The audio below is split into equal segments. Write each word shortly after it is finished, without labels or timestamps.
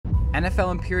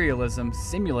NFL Imperialism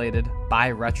simulated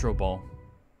by Retro Bowl.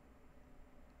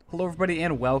 Hello everybody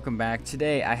and welcome back.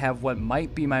 Today I have what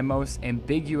might be my most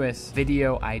ambiguous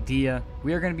video idea.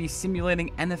 We are going to be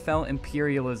simulating NFL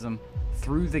Imperialism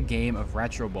through the game of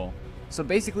Retro Bowl. So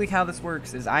basically how this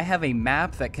works is I have a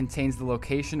map that contains the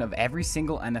location of every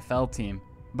single NFL team.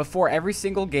 Before every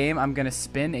single game, I'm going to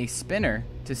spin a spinner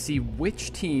to see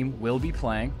which team will be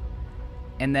playing,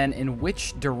 and then in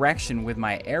which direction with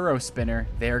my arrow spinner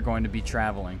they are going to be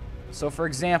traveling. So for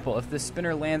example, if the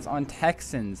spinner lands on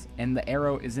Texans and the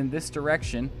arrow is in this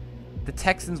direction, the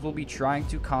Texans will be trying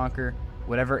to conquer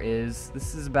whatever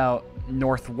this is about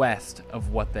northwest of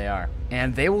what they are.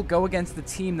 And they will go against the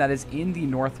team that is in the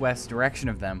northwest direction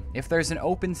of them. If there's an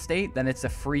open state, then it's a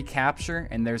free capture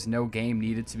and there's no game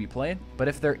needed to be played. But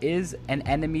if there is an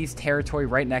enemy's territory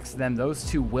right next to them, those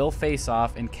two will face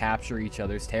off and capture each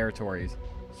other's territories.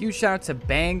 Huge shout out to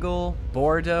Bangle,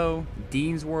 Bordeaux,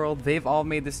 Dean's World. They've all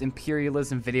made this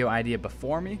Imperialism video idea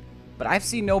before me, but I've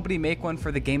seen nobody make one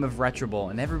for the game of Retro Bowl,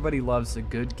 and everybody loves a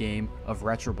good game of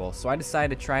Retro Bowl. So I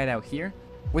decided to try it out here.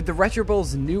 With the Retro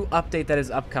Bowl's new update that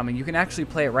is upcoming, you can actually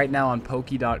play it right now on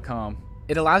Pokey.com.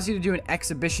 It allows you to do an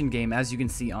exhibition game, as you can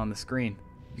see on the screen.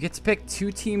 You get to pick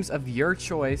two teams of your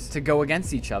choice to go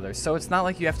against each other. So it's not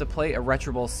like you have to play a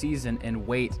Retro Bowl season and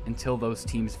wait until those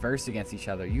teams verse against each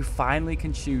other. You finally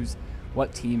can choose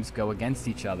what teams go against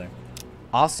each other.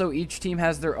 Also, each team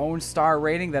has their own star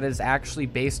rating that is actually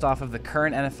based off of the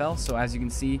current NFL. So as you can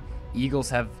see, Eagles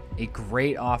have a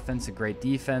great offense, a great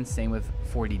defense. Same with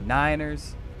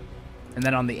 49ers. And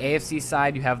then on the AFC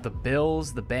side, you have the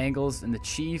Bills, the Bengals, and the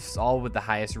Chiefs, all with the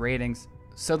highest ratings.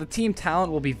 So the team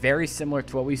talent will be very similar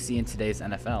to what we see in today's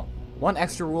NFL. One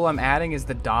extra rule I'm adding is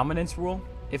the dominance rule.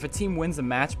 If a team wins a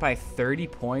match by 30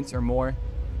 points or more,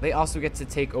 they also get to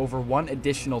take over one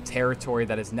additional territory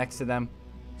that is next to them.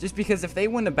 Just because if they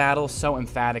win a battle so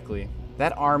emphatically,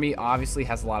 that army obviously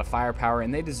has a lot of firepower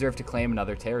and they deserve to claim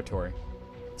another territory.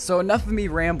 So enough of me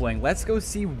rambling, let's go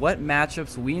see what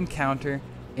matchups we encounter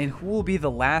and who will be the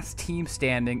last team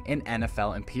standing in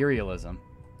NFL Imperialism.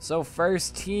 So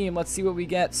first team, let's see what we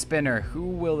get. Spinner. Who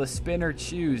will the spinner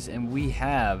choose? And we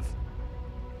have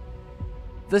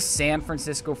the San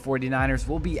Francisco 49ers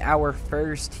will be our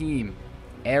first team.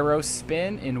 Arrow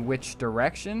spin in which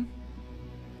direction?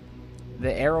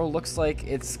 The arrow looks like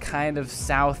it's kind of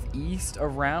southeast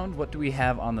around. What do we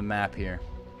have on the map here?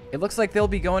 It looks like they'll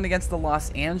be going against the Los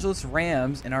Angeles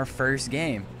Rams in our first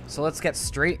game. So let's get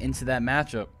straight into that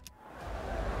matchup.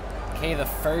 Okay, the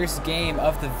first game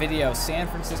of the video, San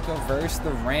Francisco versus the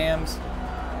Rams.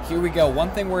 Here we go. One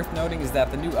thing worth noting is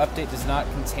that the new update does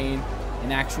not contain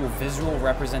an actual visual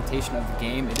representation of the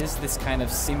game. It is this kind of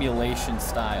simulation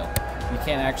style. You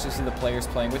can't actually see the players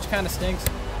playing, which kind of stinks.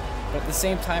 But at the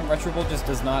same time, Retro Bowl just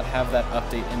does not have that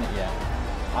update in it yet.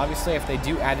 Obviously, if they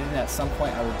do add it in at some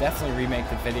point, I will definitely remake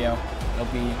the video. It'll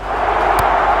be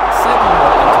slightly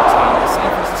more entertaining.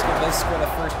 San Francisco does score the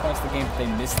first points of the game, but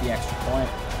they miss the extra point.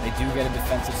 They do get a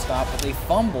defensive stop, but they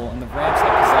fumble, and the Rams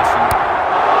have possession.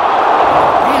 And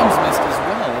the Rams missed as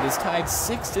well. It is tied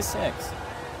 6-6.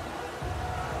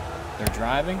 They're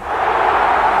driving.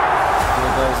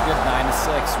 Field goal is good,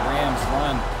 9-6. Rams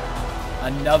run.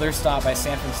 Another stop by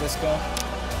San Francisco,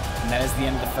 and that is the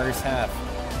end of the first half.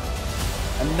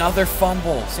 Another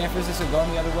fumble. San Francisco going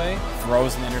the other way,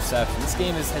 throws an interception. This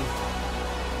game has had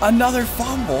another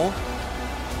fumble.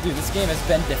 Dude, this game has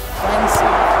been defensive.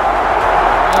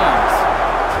 Rams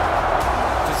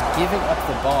just giving up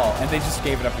the ball, and they just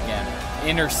gave it up again.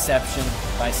 Interception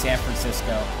by San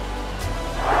Francisco.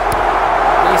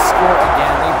 They score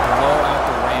again. They blow out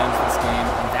the Rams this game,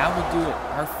 and that will do it.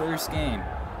 Our first game.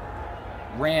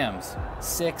 Rams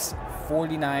 6,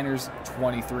 49ers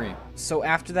 23. So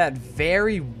after that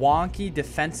very wonky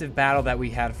defensive battle that we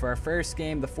had for our first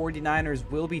game, the 49ers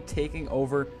will be taking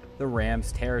over the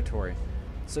Rams territory.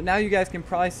 So now you guys can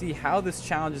probably see how this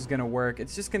challenge is going to work.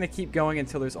 It's just going to keep going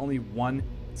until there's only one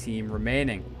team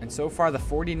remaining. And so far, the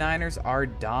 49ers are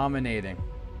dominating.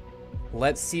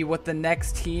 Let's see what the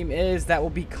next team is that will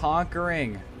be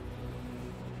conquering.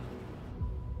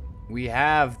 We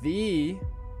have the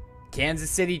Kansas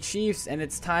City Chiefs, and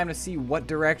it's time to see what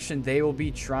direction they will be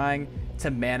trying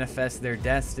to manifest their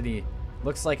destiny.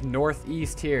 Looks like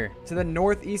northeast here. To the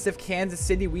northeast of Kansas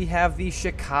City, we have the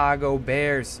Chicago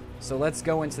Bears. So let's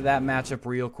go into that matchup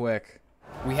real quick.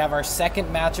 We have our second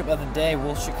matchup of the day.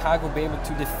 Will Chicago be able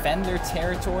to defend their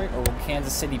territory, or will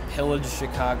Kansas City pillage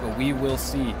Chicago? We will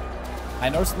see. I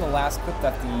noticed in the last clip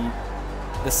that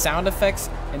the sound effects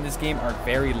in this game are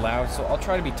very loud, so I'll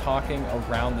try to be talking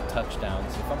around the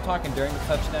touchdowns. If I'm talking during the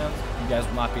touchdowns, you guys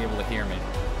will not be able to hear me.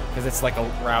 because it's like a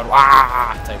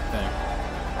loud type thing.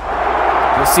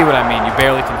 You'll see what I mean. You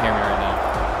barely can hear me right now.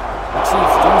 The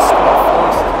Chiefs do score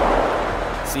first.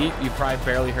 See, you probably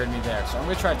barely heard me there. So I'm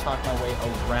going to try to talk my way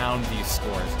around these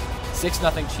scores.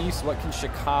 6-0 Chiefs. What can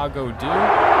Chicago do?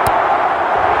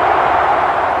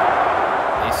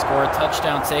 They score a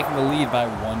touchdown, taking the lead by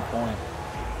 1 point.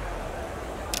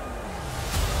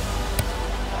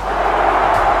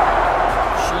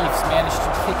 Chiefs managed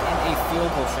to kick in a field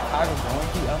goal. Chicago going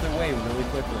the other way really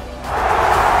quickly.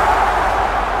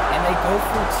 And they go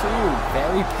for two.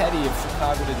 Very petty of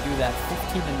Chicago to do that.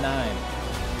 15-9.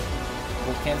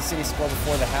 Will Kansas City score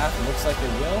before the half? It looks like they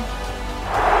will.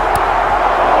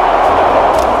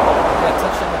 Yeah,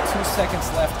 touchdown with 2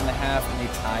 seconds left in the half, and they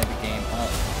tie the game up.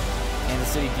 Kansas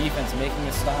City defense making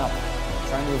a stop,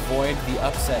 trying to avoid the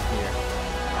upset here.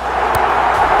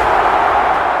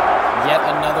 Yet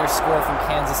another score from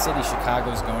Kansas City.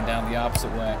 Chicago's going down the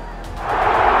opposite way.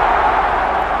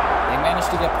 They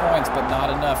managed to get points, but not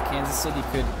enough. Kansas City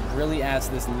could really add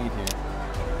to this lead here.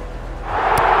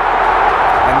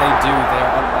 And they do.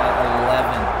 They're up by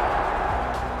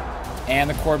 11. And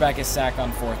the quarterback is sacked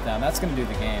on 4th down. That's going to do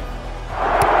the game.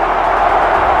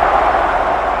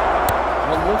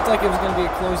 What looked like it was going to be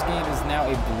a close game is now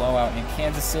a blowout, and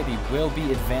Kansas City will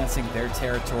be advancing their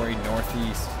territory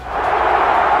northeast.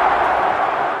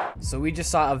 So we just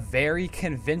saw a very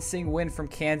convincing win from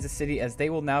Kansas City, as they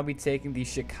will now be taking the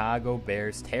Chicago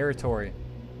Bears territory.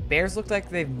 Bears looked like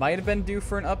they might have been due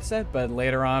for an upset, but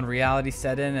later on reality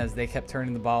set in as they kept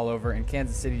turning the ball over, and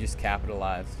Kansas City just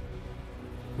capitalized.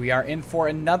 We are in for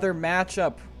another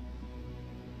matchup.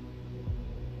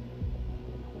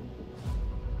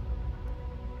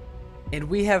 And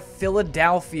we have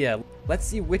Philadelphia. Let's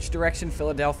see which direction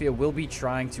Philadelphia will be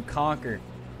trying to conquer.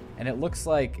 And it looks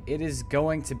like it is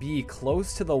going to be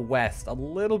close to the west, a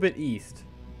little bit east.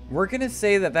 We're going to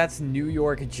say that that's New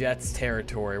York Jets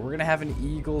territory. We're going to have an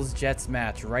Eagles-Jets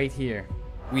match right here.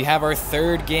 We have our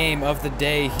third game of the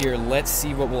day here. Let's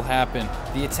see what will happen.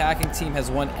 The attacking team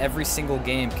has won every single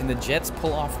game. Can the Jets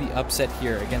pull off the upset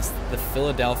here against the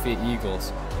Philadelphia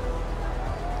Eagles?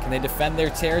 Can they defend their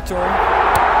territory?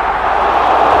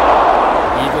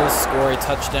 Eagles score a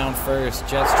touchdown first.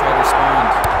 Jets try to respond.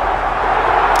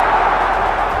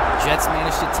 Jets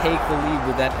managed to take the lead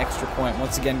with that extra point.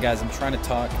 Once again, guys, I'm trying to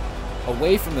talk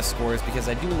away from the scores because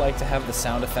I do like to have the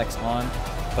sound effects on,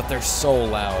 but they're so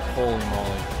loud. Holy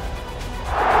moly.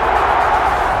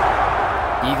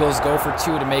 Eagles go for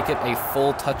 2 to make it a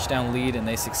full touchdown lead, and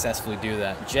they successfully do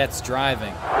that. Jets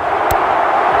driving.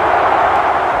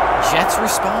 Jets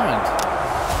respond.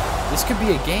 This could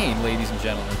be a game, ladies and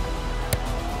gentlemen.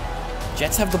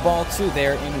 Jets have the ball too.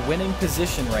 They're in winning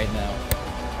position right now.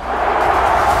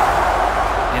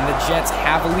 And the Jets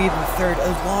have a lead in the third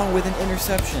along with an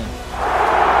interception.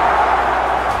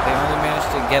 They only managed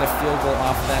to get a field goal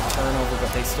off of that turnover,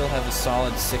 but they still have a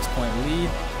solid 6-point lead.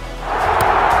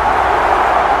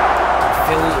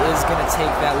 Philly is going to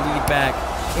take that lead back,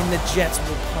 and the Jets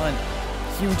will punt.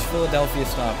 Huge Philadelphia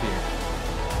stop here.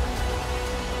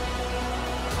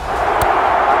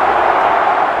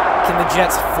 Can the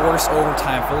Jets force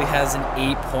overtime? Philly has an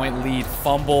 8-point lead.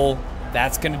 Fumble.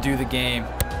 That's going to do the game.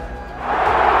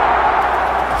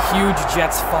 Huge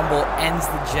Jets fumble ends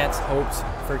the Jets' hopes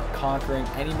for conquering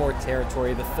any more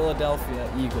territory. The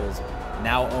Philadelphia Eagles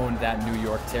now own that New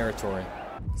York territory.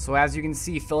 So as you can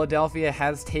see, Philadelphia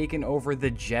has taken over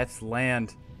the Jets'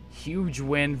 land. Huge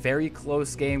win, very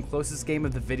close game, closest game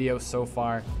of the video so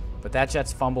far. But that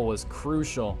Jets fumble was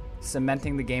crucial,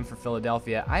 cementing the game for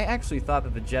Philadelphia. I actually thought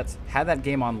that the Jets had that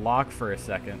game on lock for a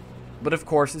second. But of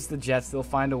course, it's the Jets. They'll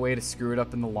find a way to screw it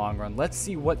up in the long run. Let's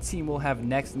see what team we'll have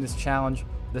next in this challenge.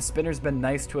 The spinner's been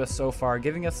nice to us so far,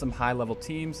 giving us some high-level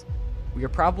teams. We are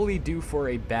probably due for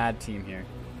a bad team here.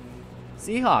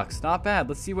 Seahawks, not bad.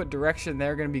 Let's see what direction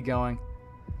they're going to be going.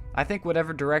 I think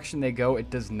whatever direction they go, it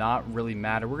does not really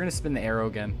matter. We're going to spin the arrow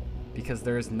again because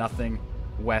there is nothing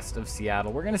west of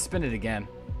Seattle. We're going to spin it again.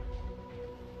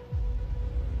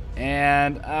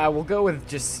 And we'll go with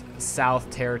just South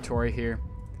territory here.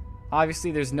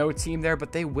 Obviously, there's no team there,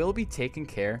 but they will be taking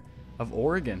care of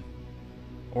Oregon.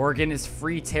 Oregon is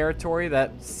free territory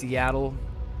that Seattle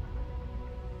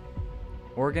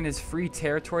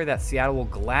will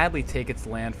gladly take its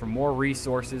land for more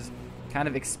resources, kind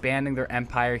of expanding their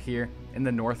empire here in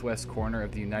the northwest corner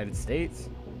of the United States.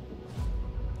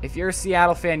 If you're a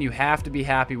Seattle fan, you have to be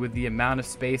happy with the amount of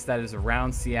space that is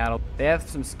around Seattle. They have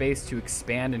some space to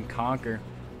expand and conquer,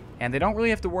 and they don't really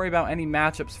have to worry about any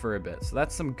matchups for a bit. So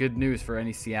that's some good news for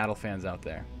any Seattle fans out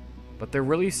there. But they're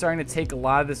really starting to take a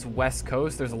lot of this west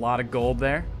coast. There's a lot of gold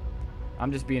there.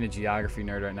 I'm just being a geography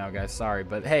nerd right now, guys. Sorry.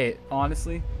 But, hey,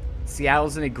 honestly,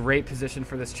 Seattle's in a great position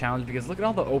for this challenge because look at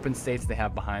all the open states they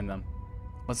have behind them.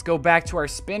 Let's go back to our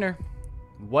spinner.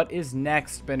 What is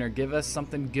next, spinner? Give us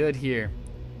something good here.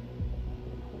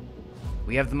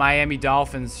 We have the Miami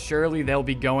Dolphins. Surely they'll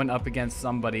be going up against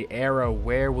somebody. Arrow,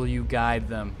 where will you guide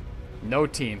them? No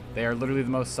team. They are literally the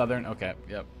most southern. Okay,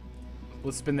 yep.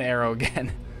 Let's spin the arrow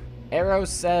again. Arrow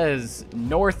says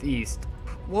northeast.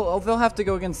 Well, they'll have to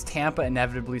go against Tampa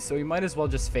inevitably, so we might as well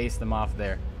just face them off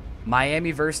there.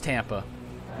 Miami versus Tampa.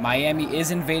 Miami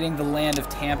is invading the land of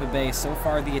Tampa Bay. So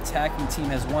far, the attacking team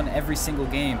has won every single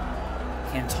game.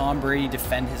 Can Tom Brady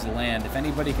defend his land? If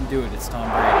anybody can do it, it's Tom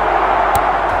Brady.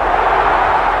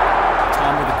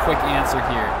 Tom with a quick answer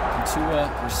here. Can Tua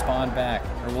respond back,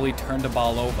 or will he turn the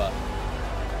ball over?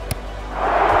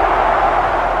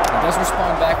 He does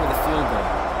respond back with a field goal.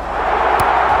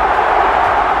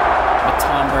 But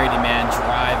Tom Brady, man,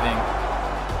 driving.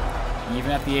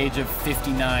 Even at the age of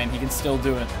 59, he can still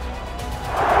do it.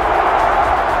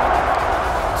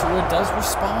 Tua does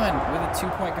respond with a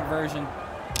 2-point conversion.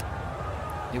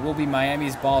 It will be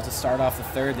Miami's ball to start off the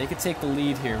third. They could take the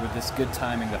lead here with this good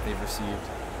timing that they've received.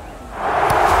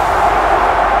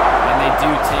 And they do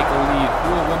take a lead. Who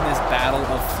will win this Battle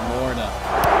of Florida?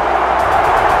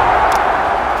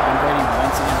 Tom Brady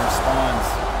once again responds.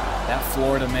 That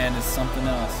Florida man is something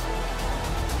else.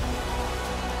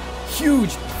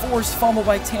 Huge forced fumble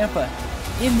by Tampa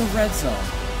in the red zone.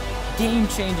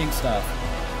 Game-changing stuff.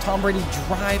 Tom Brady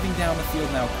driving down the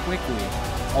field now quickly.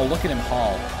 Oh, look at him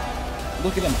haul.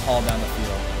 Look at him haul down the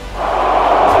field.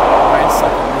 Ryan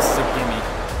Sucker, this is a gimme.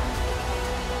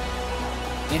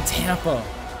 And Tampa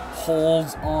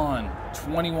holds on.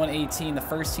 21-18, the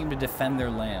first team to defend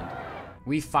their land.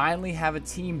 We finally have a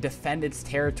team defend its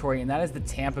territory, and that is the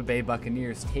Tampa Bay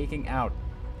Buccaneers taking out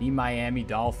the Miami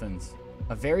Dolphins.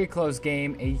 A very close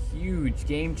game, a huge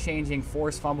game-changing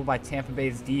forced fumble by Tampa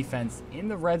Bay's defense in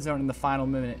the red zone in the final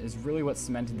minute is really what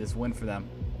cemented this win for them.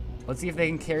 Let's see if they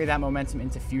can carry that momentum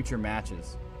into future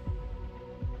matches.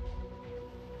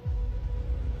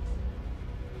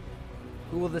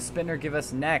 Who will the spinner give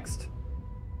us next?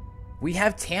 We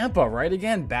have Tampa, right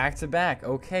again, back-to-back.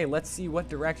 Okay, let's see what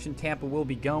direction Tampa will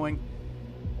be going.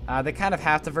 They kind of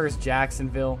have to verse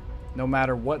Jacksonville, no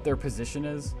matter what their position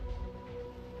is.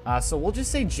 So we'll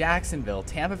just say Jacksonville.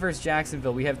 Tampa versus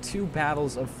Jacksonville. We have 2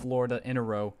 battles of Florida in a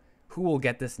row. Who will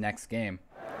get this next game?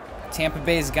 Tampa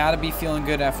Bay's got to be feeling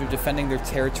good after defending their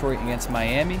territory against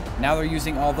Miami. Now they're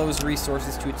using all those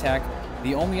resources to attack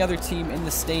the only other team in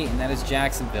the state, and that is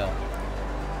Jacksonville.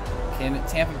 Can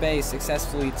Tampa Bay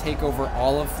successfully take over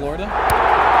all of Florida?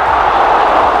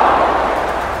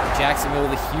 Jacksonville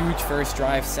with a huge first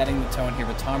drive setting the tone here,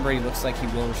 but Tom Brady looks like he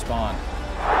will respond.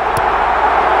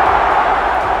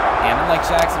 And unlike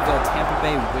Jacksonville, Tampa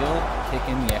Bay will kick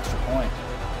in the extra point.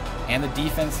 And the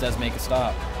defense does make a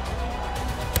stop.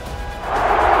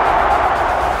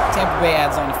 Tampa Bay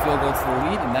adds on a field goal to the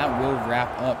lead, and that will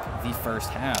wrap up the first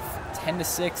half.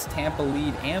 10-6, Tampa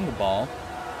lead and the ball.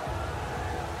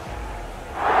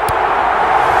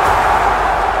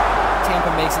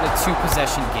 Tampa makes it a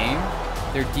 2-possession game.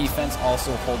 Their defense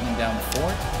also holding down the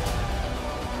fort.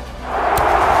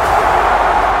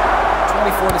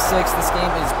 24-6, this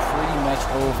game is pretty much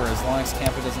over as long as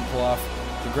Tampa doesn't pull off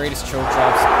the greatest choke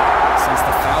jobs since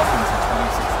the Falcons in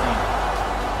 2016.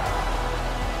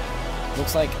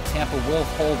 Looks like Tampa will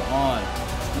hold on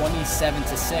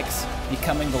 27-6,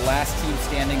 becoming the last team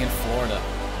standing in Florida.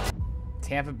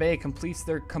 Tampa Bay completes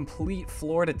their complete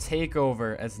Florida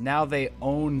takeover as now they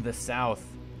own the South.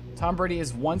 Tom Brady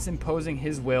is once imposing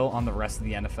his will on the rest of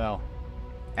the NFL.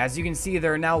 As you can see,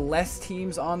 there are now less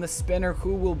teams on the spinner.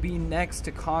 Who will be next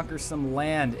to conquer some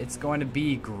land? It's going to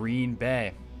be Green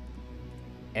Bay.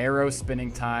 Arrow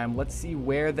spinning time. Let's see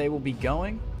where they will be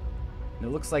going. It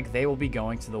looks like they will be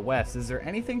going to the west. Is there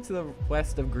anything to the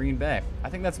west of Green Bay? I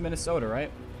think that's Minnesota,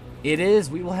 right? It is.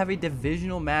 We will have a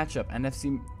divisional matchup.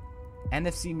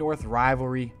 NFC North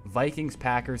rivalry.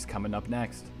 Vikings-Packers coming up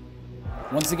next.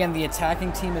 Once again, the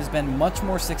attacking team has been much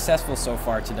more successful so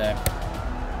far today.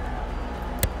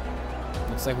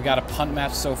 Looks like we got a punt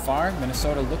match so far.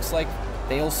 Minnesota looks like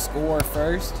they'll score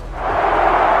first.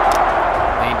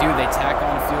 They do. They tack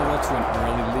on a field goal to an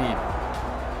early lead.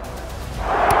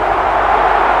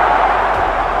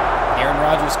 Aaron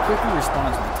Rodgers quickly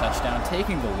responds with a touchdown,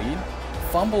 taking the lead.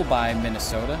 Fumble by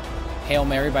Minnesota. Hail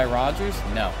Mary by Rodgers?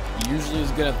 No. He usually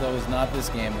is good at those. Not this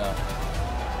game, though.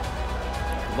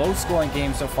 Low-scoring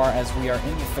game so far as we are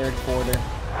in the third quarter.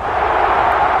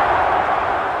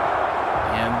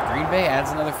 And Green Bay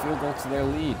adds another field goal to their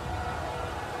lead.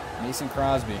 Mason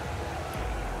Crosby.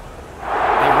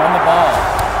 They run the ball.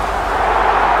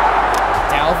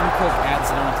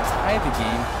 tie the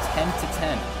game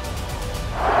 10-10.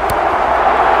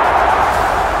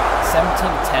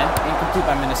 17-10, incomplete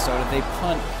by Minnesota. They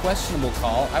punt, questionable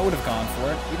call. I would have gone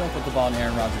for it. You don't put the ball in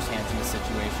Aaron Rodgers' hands in this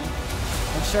situation.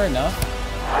 And sure enough,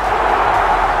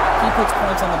 he puts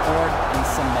points on the board and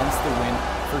cements the win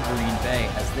for Green Bay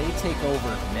as they take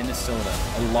over Minnesota,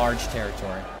 a large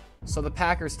territory. So the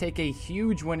Packers take a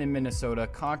huge win in Minnesota,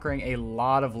 conquering a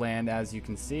lot of land, as you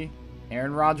can see.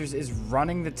 Aaron Rodgers is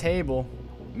running the table.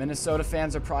 Minnesota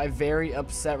fans are probably very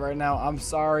upset right now. I'm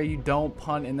sorry you don't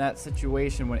punt in that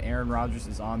situation when Aaron Rodgers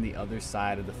is on the other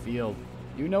side of the field.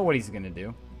 You know what he's going to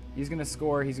do. He's going to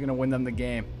score. He's going to win them the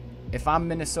game. If I'm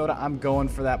Minnesota, I'm going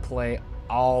for that play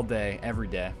all day, every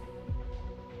day.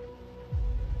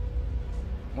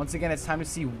 Once again, it's time to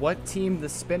see what team the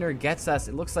spinner gets us.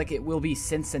 It looks like it will be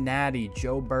Cincinnati,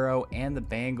 Joe Burrow, and the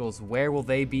Bengals. Where will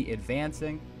they be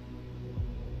advancing?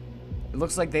 It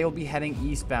looks like they will be heading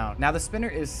eastbound. Now, the spinner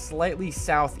is slightly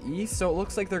southeast, so it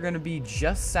looks like they're going to be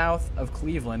just south of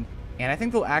Cleveland. And I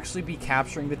think they'll actually be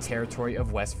capturing the territory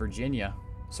of West Virginia.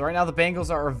 So right now, the Bengals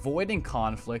are avoiding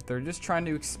conflict. They're just trying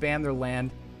to expand their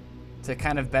land to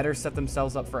kind of better set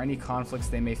themselves up for any conflicts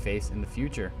they may face in the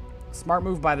future. Smart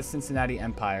move by the Cincinnati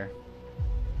Empire.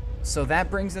 So that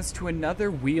brings us to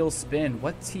another wheel spin.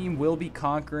 What team will be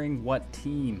conquering what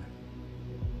team?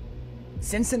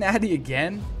 Cincinnati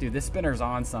again? Dude, this spinner's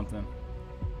on something.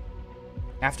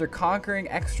 After conquering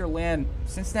extra land,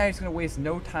 Cincinnati's going to waste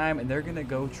no time and they're going to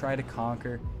go try to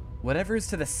conquer whatever is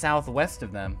to the southwest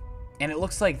of them. And it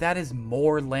looks like that is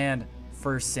more land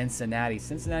for Cincinnati.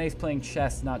 Cincinnati's playing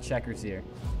chess, not checkers here.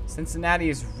 Cincinnati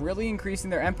is really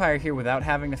increasing their empire here without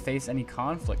having to face any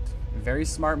conflict. Very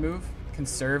smart move,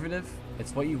 conservative.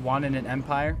 It's what you want in an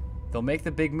empire. They'll make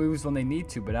the big moves when they need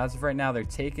to, but as of right now, they're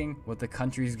taking what the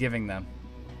country's giving them.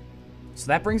 So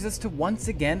that brings us to, once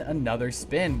again, another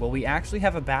spin. Will we actually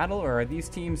have a battle, or are these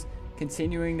teams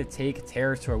continuing to take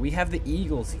territory? We have the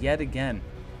Eagles yet again.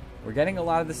 We're getting a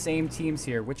lot of the same teams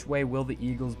here. Which way will the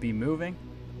Eagles be moving?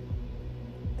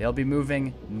 They'll be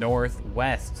moving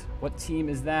northwest. What team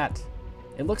is that?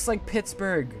 It looks like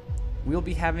Pittsburgh. We'll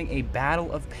be having a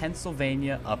Battle of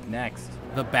Pennsylvania up next.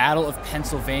 The Battle of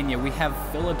Pennsylvania. We have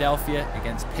Philadelphia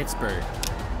against Pittsburgh.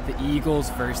 The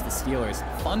Eagles versus the Steelers.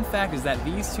 Fun fact is that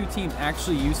these two teams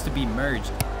actually used to be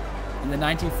merged. In the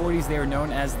 1940s, they were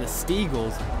known as the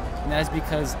Steagles, and that is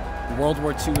because World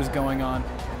War II was going on,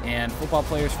 and football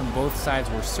players from both sides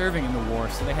were serving in the war,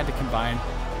 so they had to combine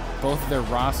both of their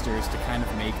rosters to kind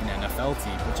of make an NFL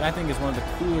team, which I think is one of the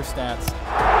cooler stats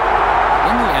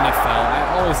in the NFL.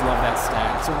 I always love that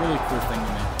stat. It's a really cool thing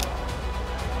to me.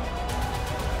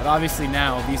 But obviously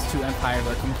now, these two empires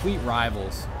are complete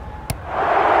rivals.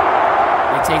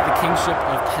 They take the kingship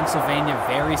of Pennsylvania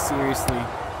very seriously,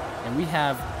 and we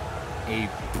have a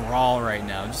brawl right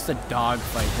now, just a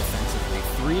dogfight defensively,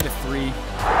 3-3.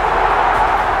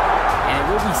 And it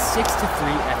will be 6-3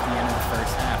 at the end of the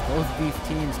first half. Both of these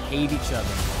teams hate each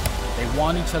other. They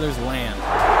want each other's land.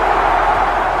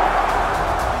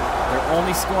 They're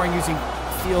only scoring using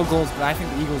field goals, but I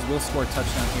think the Eagles will score a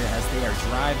touchdown here as they are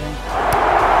driving.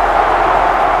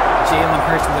 Jalen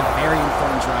Hurts with a very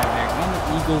important drive there, and the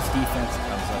Eagles defense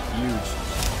comes up huge.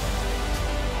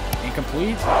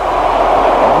 Incomplete.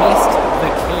 Missed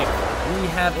the kick. We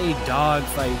have a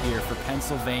dogfight here for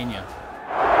Pennsylvania.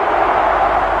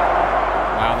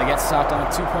 Wow, they get stopped on a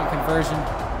 2-point conversion.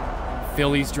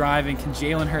 Philly's driving. Can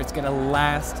Jalen Hurts get a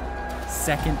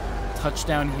last-second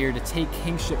touchdown here to take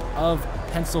kingship of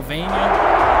Pennsylvania?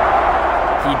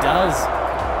 He does.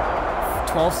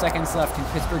 12 seconds left. Can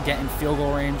Pittsburgh get in field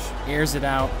goal range? Airs it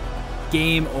out.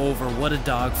 Game over. What a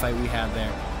dogfight we have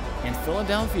there. And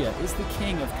Philadelphia is the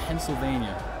king of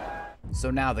Pennsylvania. So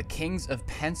now the kings of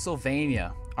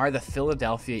Pennsylvania are the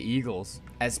Philadelphia Eagles,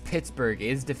 as Pittsburgh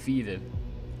is defeated.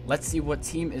 Let's see what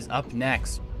team is up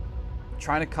next.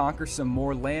 Trying to conquer some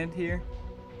more land here.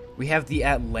 We have the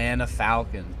Atlanta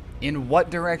Falcons. In what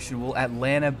direction will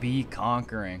Atlanta be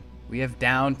conquering? We have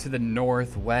down to the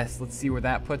northwest. Let's see where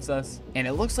that puts us. And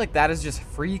it looks like that is just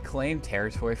free claim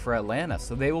territory for Atlanta.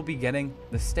 So they will be getting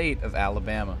the state of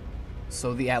Alabama.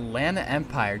 So the Atlanta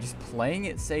Empire just playing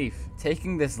it safe,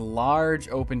 taking this large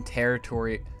open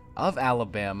territory of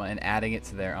Alabama and adding it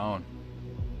to their own.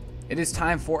 It is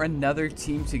time for another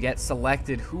team to get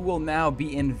selected who will now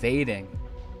be invading.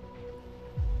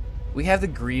 We have the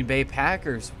Green Bay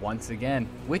Packers once again.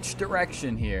 Which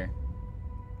direction here?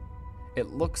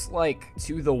 It looks like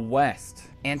to the west.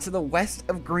 And to the west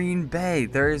of Green Bay,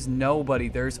 there is nobody.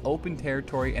 There's open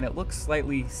territory, and it looks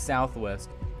slightly southwest.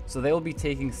 So they will be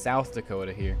taking South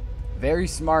Dakota here. Very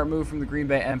smart move from the Green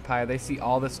Bay Empire. They see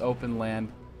all this open land,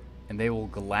 and they will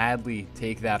gladly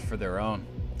take that for their own.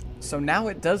 So now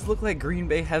it does look like Green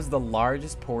Bay has the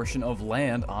largest portion of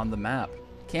land on the map.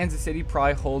 Kansas City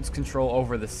probably holds control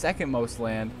over the second most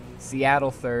land, Seattle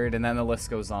third, and then the list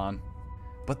goes on.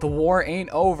 But the war ain't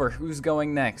over. Who's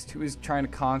going next? Who is trying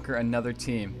to conquer another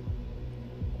team?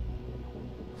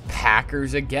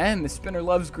 Packers again. The spinner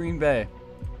loves Green Bay.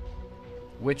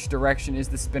 Which direction is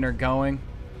the spinner going?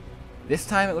 This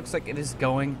time it looks like it is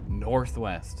going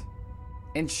northwest.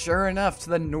 And sure enough, to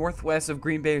the northwest of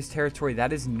Green Bay's territory,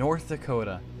 that is North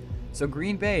Dakota. So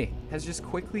Green Bay has just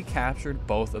quickly captured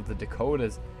both of the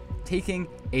Dakotas, taking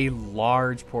a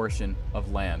large portion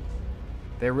of land.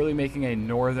 They're really making a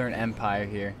northern empire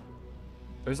here.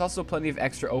 There's also plenty of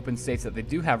extra open states that they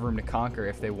do have room to conquer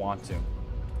if they want to.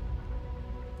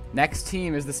 Next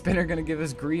team, is the spinner going to give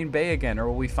us Green Bay again, or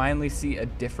will we finally see a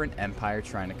different empire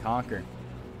trying to conquer?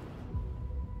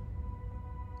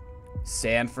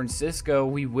 San Francisco,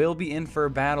 we will be in for a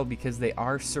battle because they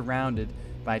are surrounded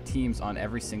by teams on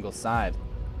every single side.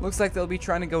 Looks like they'll be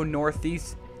trying to go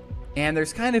northeast, and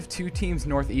there's kind of two teams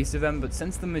northeast of them, but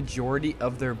since the majority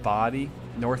of their body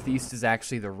northeast is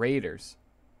actually the Raiders,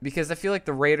 because I feel like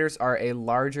the Raiders are a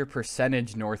larger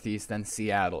percentage northeast than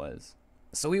Seattle is.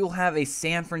 So we will have a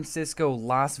San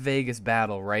Francisco-Las Vegas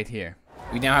battle right here.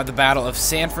 We now have the battle of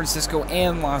San Francisco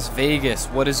and Las Vegas.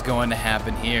 What is going to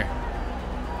happen here?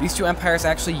 These two empires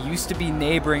actually used to be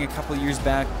neighboring a couple years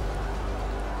back,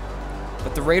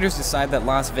 but the Raiders decided that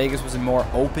Las Vegas was a more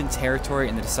open territory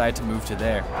and they decided to move to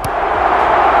there.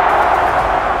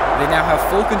 They now have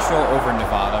full control over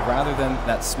Nevada rather than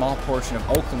that small portion of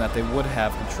Oakland that they would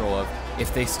have control of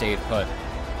if they stayed put.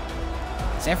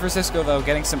 San Francisco, though,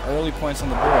 getting some early points on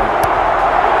the board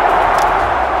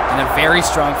and a very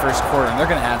strong first quarter, and they're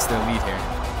going to add to their lead here.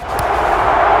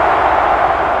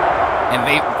 And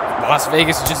Las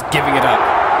Vegas is just giving it up.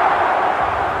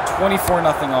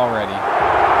 24-0 already.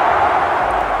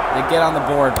 They get on the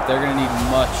board, but they're going to need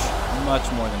much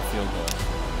more than field goals.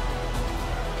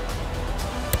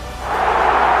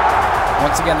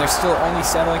 Once again, they're still only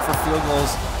settling for field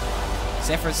goals.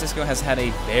 San Francisco has had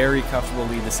a very comfortable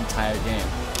lead this entire game.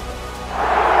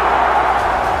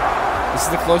 This is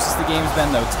the closest the game's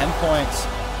been, though. 10 points.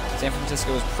 San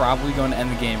Francisco is probably going to end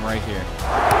the game right here.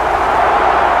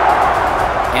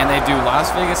 And they do.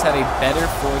 Las Vegas had a better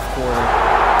fourth quarter,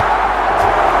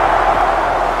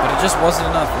 but it just wasn't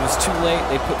enough. It was too late.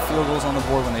 They put field goals on the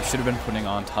board when they should have been putting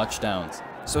on touchdowns.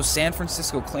 So San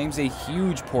Francisco claims a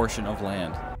huge portion of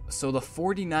land. So the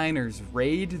 49ers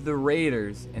raid the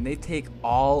Raiders, and they take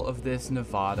all of this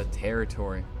Nevada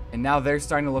territory. And now they're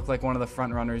starting to look like one of the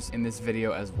front runners in this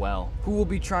video as well. Who will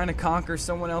be trying to conquer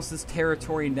someone else's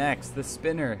territory next? The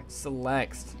spinner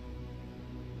selects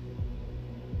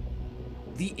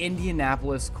the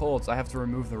Indianapolis Colts. I have to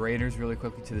remove the Raiders really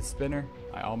quickly to the spinner.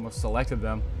 I almost selected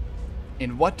them.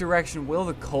 In what direction will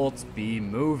the Colts be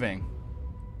moving?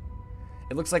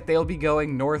 It looks like they'll be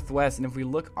going northwest, and if we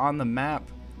look on the map,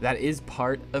 that is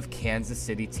part of Kansas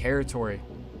City territory.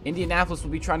 Indianapolis will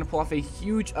be trying to pull off a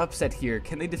huge upset here.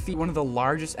 Can they defeat one of the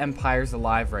largest empires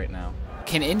alive right now?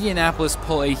 Can Indianapolis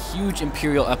pull a huge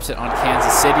imperial upset on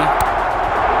Kansas City?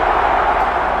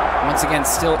 Once again,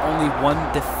 still only one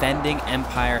defending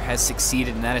empire has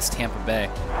succeeded, and that is Tampa Bay.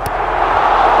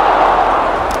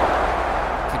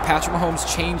 Can Patrick Mahomes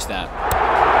change that?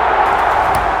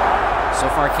 So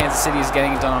far, Kansas City is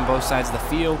getting it done on both sides of the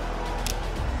field.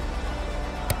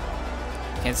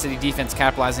 Kansas City defense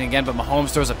capitalizing again, but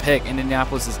Mahomes throws a pick.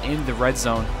 Indianapolis is in the red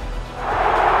zone.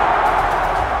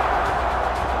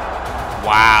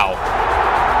 Wow.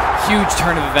 Huge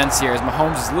turn of events here as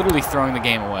Mahomes is literally throwing the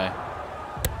game away.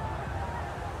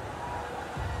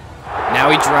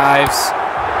 Now he drives.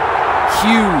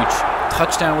 Huge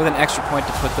touchdown with an extra point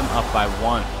to put them up by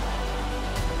 1.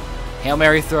 Hail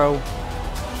Mary throw.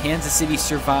 Kansas City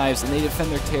survives, and they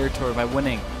defend their territory by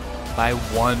winning by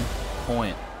 1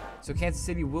 point. So Kansas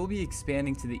City will be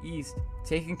expanding to the east,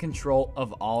 taking control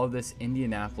of all of this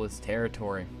Indianapolis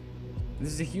territory.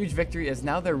 This is a huge victory as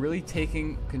now they're really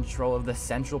taking control of the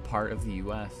central part of the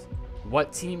U.S.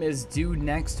 What team is due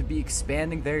next to be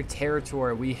expanding their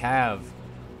territory? We have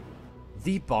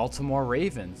the Baltimore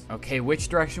Ravens. Okay, which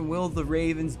direction will the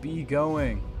Ravens be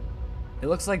going? It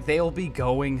looks like they'll be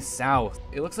going south.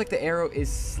 It looks like the arrow is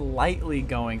slightly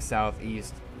going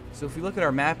southeast. So if we look at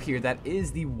our map here, that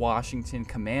is the Washington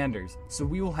Commanders. So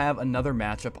we will have another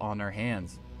matchup on our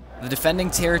hands. The defending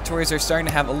territories are starting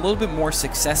to have a little bit more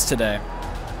success today.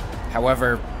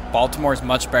 However, Baltimore is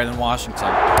much better than Washington.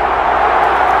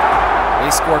 They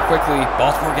score quickly.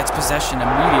 Baltimore gets possession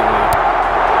immediately.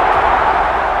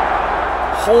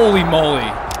 Holy moly.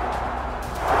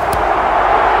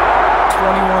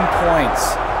 21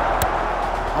 points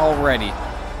already.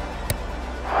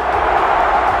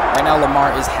 Right now,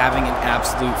 Lamar is having an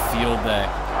absolute field day.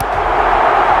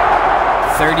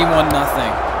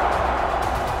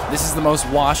 31-0. This is the most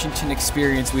Washington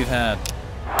experience we've had.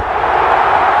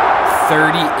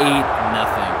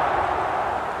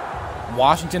 38-0.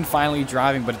 Washington finally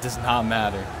driving, but it does not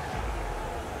matter.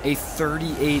 A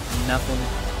 38-0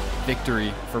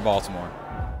 victory for Baltimore.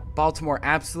 Baltimore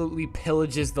absolutely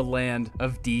pillages the land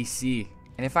of DC.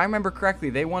 And if I remember correctly,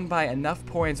 they won by enough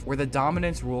points where the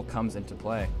dominance rule comes into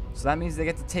play. So that means they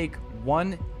get to take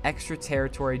one extra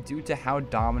territory due to how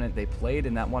dominant they played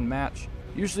in that one match.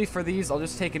 Usually for these, I'll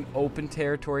just take an open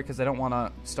territory because I don't want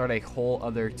to start a whole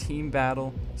other team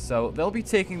battle. So they'll be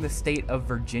taking the state of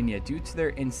Virginia due to their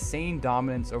insane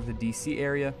dominance over the DC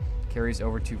area, carries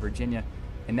over to Virginia.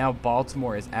 And now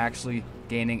Baltimore is actually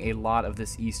gaining a lot of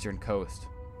this eastern coast.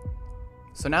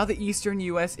 So now the eastern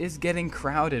US is getting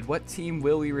crowded. What team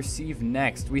will we receive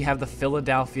next? We have the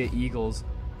Philadelphia Eagles,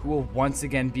 who will once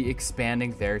again be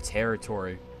expanding their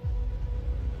territory.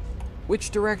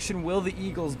 Which direction will the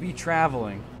Eagles be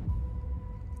traveling?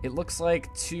 It looks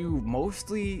like to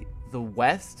mostly the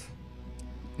west.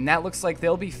 And that looks like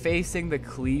they'll be facing the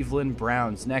Cleveland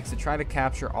Browns next to try to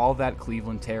capture all that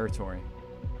Cleveland territory.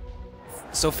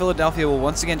 So Philadelphia will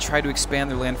once again try to expand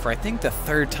their land for I think the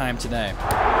third time today.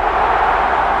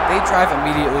 They drive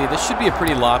immediately. This should be a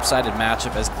pretty lopsided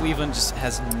matchup as Cleveland just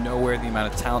has nowhere the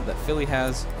amount of talent that Philly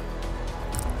has.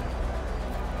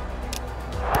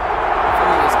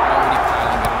 Philly is already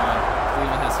piling it on.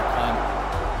 Cleveland has to climb.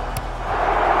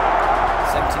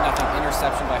 17-0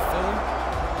 interception by Philly.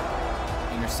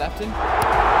 Intercepted.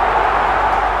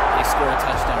 They score a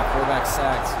touchdown. Quarterback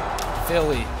sacked.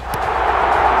 Philly.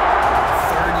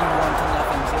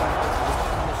 31-0. Jalen Hurts is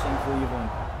punishing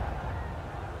Cleveland.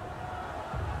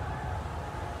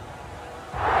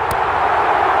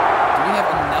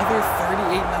 Another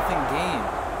 38-0 game.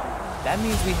 That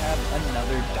means we have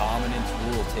another dominance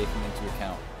rule taken into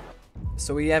account.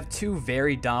 So we have two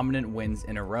very dominant wins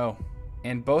in a row.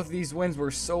 And both of these wins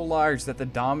were so large that the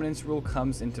dominance rule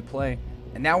comes into play.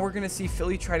 And now we're going to see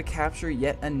Philly try to capture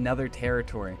yet another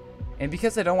territory. And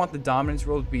because I don't want the dominance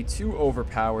rule to be too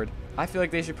overpowered, I feel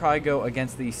like they should probably go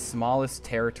against the smallest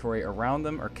territory around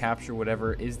them or capture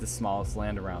whatever is the smallest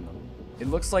land around them. It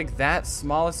looks like that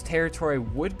smallest territory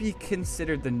would be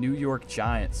considered the New York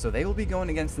Giants, so they will be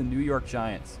going against the New York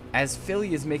Giants, as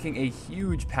Philly is making a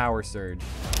huge power surge.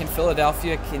 Can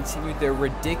Philadelphia continue their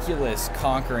ridiculous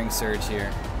conquering surge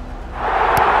here?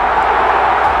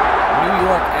 New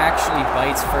York actually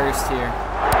bites first here.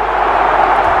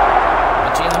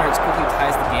 But Jalen Hurts quickly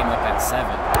ties the game up at 7.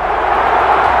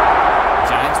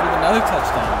 Giants with another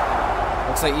touchdown.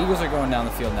 Looks like Eagles are going down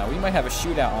the field now. We might have a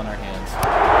shootout on our hands.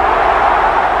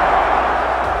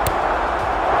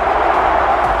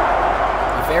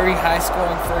 Very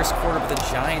high-scoring first quarter, but the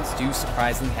Giants do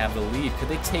surprisingly have the lead. Could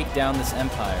they take down this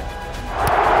empire?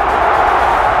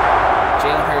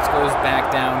 Jalen Hurts goes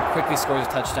back down, quickly scores a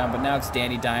touchdown, but now it's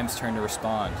Danny Dimes' turn to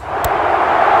respond.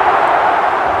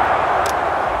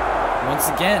 Once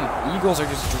again, Eagles are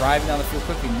just driving down the field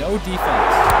quickly. No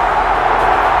defense.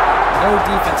 No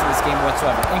defense in this game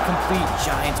whatsoever. Incomplete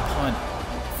Giants punt.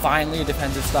 Finally, a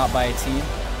defensive stop by a team.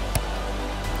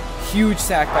 Huge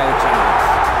sack by the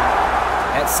Giants.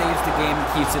 That saves the game and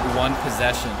keeps it one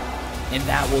possession. And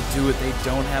that will do it. They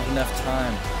don't have enough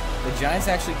time. The Giants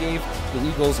actually gave the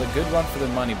Eagles a good run for their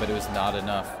money, but it was not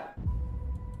enough.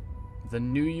 The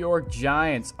New York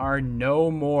Giants are no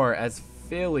more as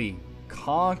Philly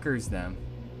conquers them,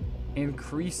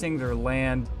 increasing their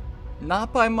land,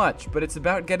 not by much, but it's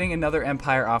about getting another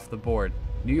empire off the board.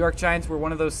 New York Giants were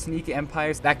one of those sneaky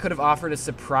empires that could have offered a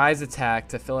surprise attack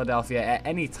to Philadelphia at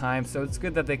any time, so it's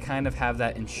good that they kind of have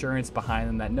that insurance behind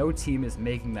them that no team is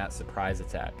making that surprise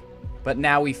attack. But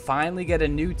now we finally get a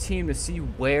new team to see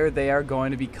where they are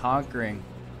going to be conquering.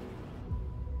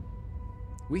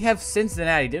 We have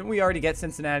Cincinnati. Didn't we already get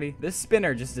Cincinnati? This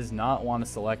spinner just does not want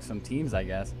to select some teams, I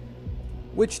guess.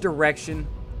 Which direction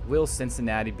will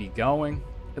Cincinnati be going?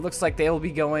 It looks like they will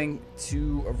be going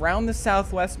to around the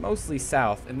southwest, mostly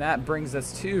south, and that brings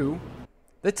us to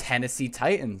the Tennessee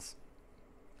Titans.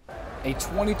 A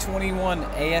 2021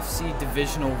 AFC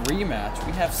divisional rematch.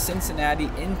 We have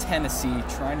Cincinnati in Tennessee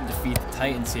trying to defeat the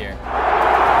Titans here.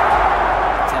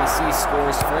 Tennessee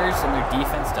scores first, and their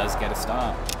defense does get a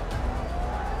stop.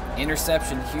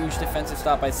 Interception, huge defensive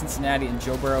stop by Cincinnati, and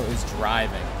Joe Burrow is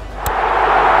driving.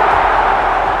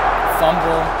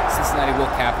 Fumble, Cincinnati will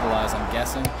capitalize, I'm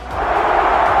guessing.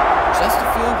 Just a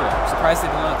field goal. Surprised they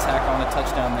did not tack on a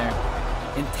touchdown there.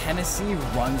 And Tennessee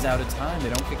runs out of time. They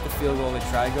don't kick the field goal. They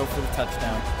try to go for the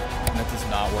touchdown, and that does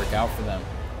not work out for them.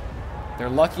 They're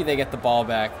lucky they get the ball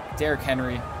back. Derrick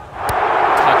Henry,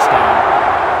 touchdown.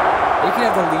 They could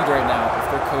have the lead right now if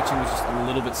their coaching was just a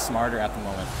little bit smarter at the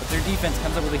moment. But their defense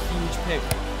comes up with a huge pick.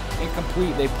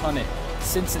 Incomplete. They punt it.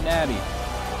 Cincinnati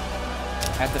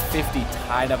at the 50,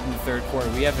 tied up in the third quarter.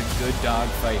 We have a good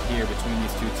dogfight here between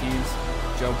these two teams.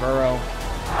 Joe Burrow.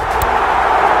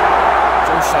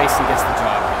 Joe Shiesty gets the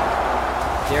job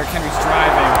done. Derrick Henry's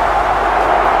driving.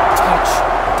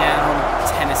 Touchdown,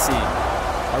 Tennessee.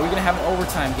 Are we going to have an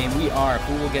overtime game? We are.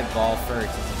 Who will get ball first?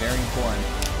 It's very important.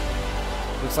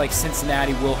 Looks like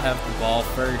Cincinnati will have the ball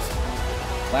first.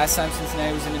 Last time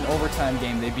Cincinnati was in an overtime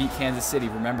game, they beat Kansas City.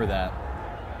 Remember that.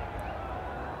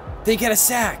 They get a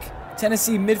sack.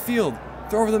 Tennessee midfield.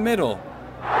 Throw over the middle.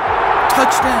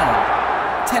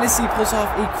 Touchdown. Tennessee pulls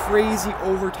off a crazy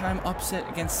overtime upset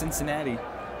against Cincinnati.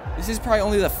 This is probably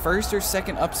only the first or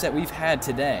second upset we've had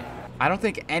today. I don't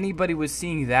think anybody was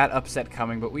seeing that upset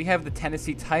coming, but we have the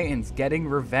Tennessee Titans getting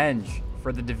revenge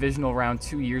for the divisional round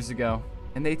 2 years ago.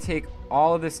 And they take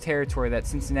all of this territory that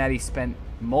Cincinnati spent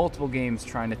multiple games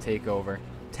trying to take over.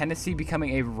 Tennessee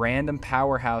becoming a random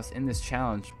powerhouse in this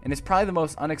challenge, and it's probably the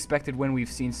most unexpected win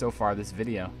we've seen so far this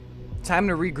video. Time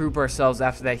to regroup ourselves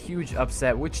after that huge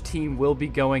upset. Which team will be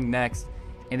going next?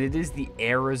 And it is the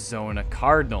Arizona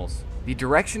Cardinals. The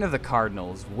direction of the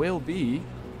Cardinals will be,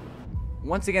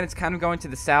 once again, it's kind of going to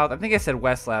the south. I think I said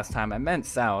west last time. I meant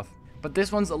south. But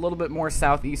this one's a little bit more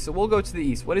southeast, so we'll go to the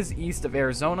east. What is east of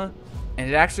Arizona? And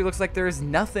it actually looks like there is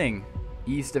nothing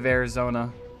east of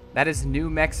Arizona. That is New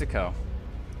Mexico.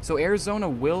 So Arizona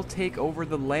will take over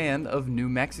the land of New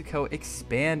Mexico,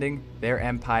 expanding their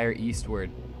empire eastward.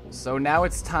 So now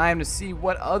it's time to see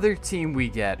what other team we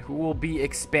get. Who will be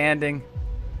expanding?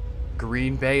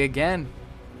 Green Bay again.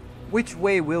 Which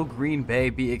way will Green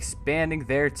Bay be expanding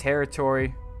their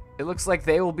territory? It looks like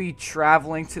they will be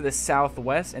traveling to the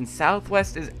southwest, and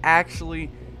southwest is actually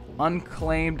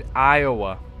unclaimed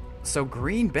Iowa. So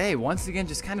Green Bay, once again,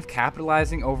 just kind of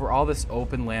capitalizing over all this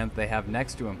open land they have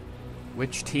next to them.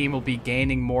 Which team will be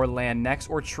gaining more land next,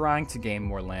 or trying to gain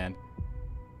more land?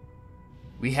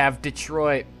 We have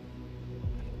Detroit.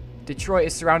 Detroit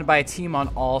is surrounded by a team on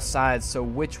all sides, so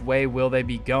which way will they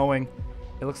be going?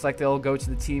 It looks like they'll go to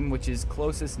the team which is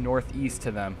closest northeast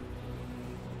to them.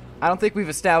 I don't think we've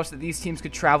established that these teams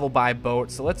could travel by boat,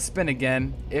 so let's spin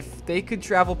again. If they could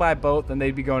travel by boat, then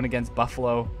they'd be going against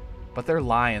Buffalo. But they're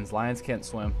Lions. Lions can't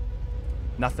swim.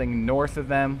 Nothing north of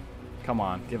them. Come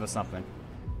on, give us something.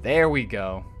 There we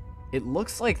go. It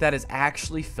looks like that is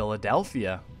actually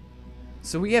Philadelphia.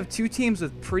 So we have two teams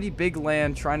with pretty big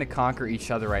land trying to conquer each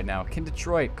other right now. Can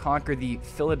Detroit conquer the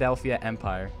Philadelphia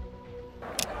Empire?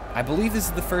 I believe this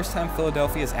is the first time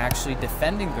Philadelphia is actually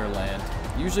defending their land.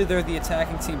 Usually they're the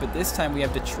attacking team, but this time we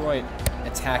have Detroit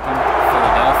attacking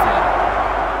Philadelphia.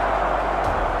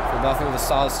 Philadelphia with a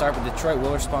solid start, but Detroit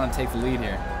will respond and take the lead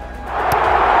here.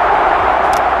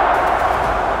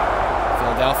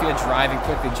 Philadelphia driving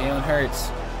quickly. Jalen Hurts.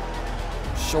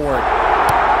 Short.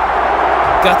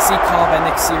 Gutsy call by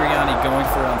Nick Sirianni, going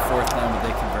for it on fourth down, but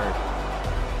they convert.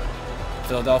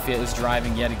 Philadelphia is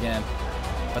driving yet again,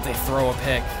 but they throw a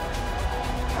pick.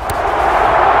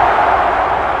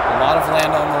 A lot of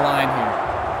land on the line here.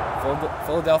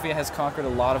 Philadelphia has conquered a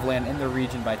lot of land in the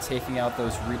region by taking out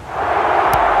those near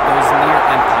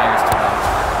empires to them.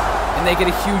 And they get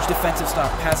a huge defensive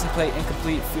stop. Passing play,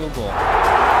 incomplete, field goal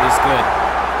is good.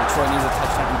 Detroit needs a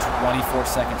touchdown in 24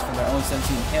 seconds from their own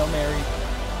 17. Hail Mary,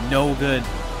 no good.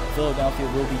 Philadelphia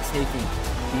will be taking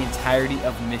the entirety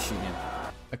of Michigan.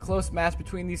 A close match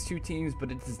between these two teams,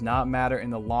 but it does not matter in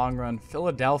the long run.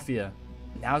 Philadelphia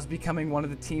now is becoming one of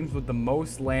the teams with the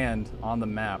most land on the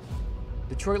map.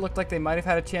 Detroit looked like they might have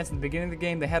had a chance in the beginning of the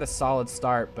game. They had a solid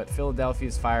start, but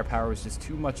Philadelphia's firepower was just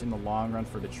too much in the long run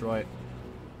for Detroit.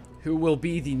 Who will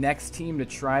be the next team to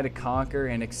try to conquer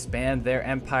and expand their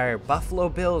empire? Buffalo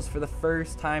Bills for the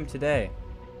first time today.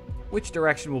 Which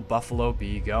direction will Buffalo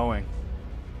be going?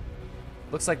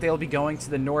 Looks like they'll be going to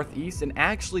the northeast, and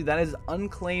actually that is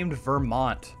unclaimed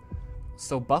Vermont.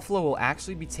 So Buffalo will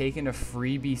actually be taking a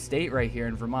freebie state right here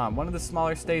in Vermont. One of the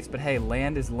smaller states, but hey,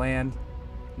 land is land.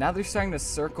 Now they're starting to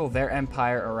circle their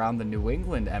empire around the New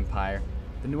England Empire.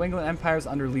 The New England Empire is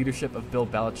under leadership of Bill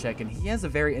Belichick, and he has a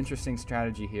very interesting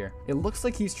strategy here. It looks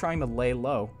like he's trying to lay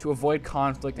low to avoid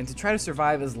conflict and to try to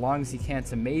survive as long as he can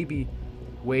to maybe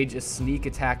wage a sneak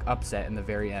attack upset in the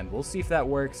very end. We'll see if that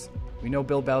works. We know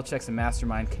Bill Belichick's a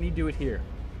mastermind. Can he do it here?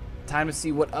 Time to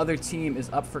see what other team is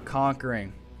up for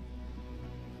conquering.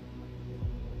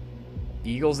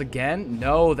 Eagles again?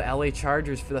 No, the LA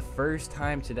Chargers for the first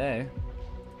time today.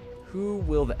 Who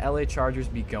will the LA Chargers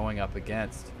be going up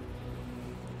against?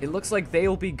 It looks like they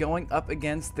will be going up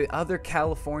against the other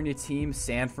California team,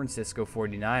 San Francisco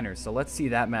 49ers. So let's see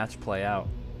that match play out.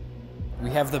 We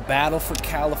have the battle for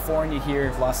California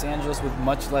here. Los Angeles with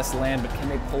much less land, but can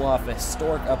they pull off a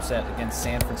historic upset against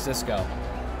San Francisco?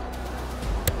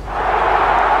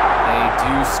 They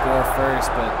do score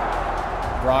first, but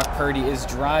Brock Purdy is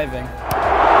driving.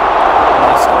 And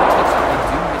they score a touchdown. They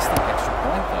do miss the extra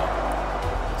point, though.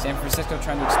 San Francisco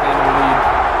trying to expand their lead.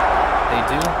 They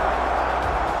do.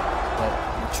 But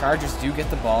the Chargers do get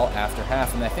the ball after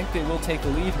half, and I think they will take a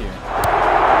lead here.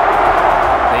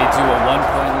 They do a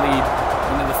 1-point lead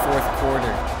into the fourth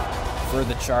quarter for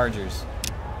the Chargers.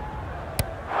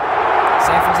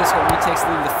 San Francisco retakes the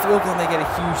lead with a field goal, and they get a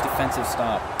huge defensive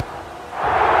stop.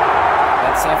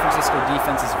 That San Francisco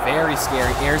defense is very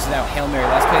scary. Airs it out. Hail Mary.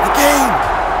 Last play of the game.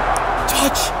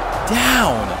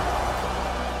 Touchdown.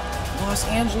 Los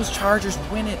Angeles Chargers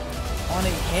win it on a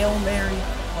Hail Mary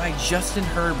by Justin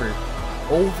Herbert,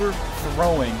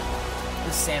 overthrowing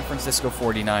the San Francisco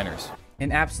 49ers.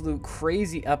 An absolute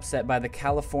crazy upset by the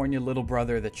California little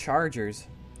brother, the Chargers,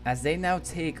 as they now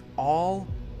take all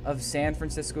of San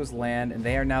Francisco's land, and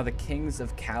they are now the kings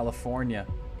of California.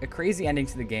 A crazy ending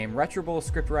to the game. Retro Bowl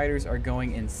scriptwriters are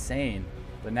going insane.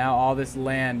 But now all this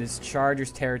land is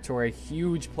Chargers territory.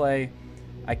 Huge play.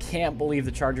 I can't believe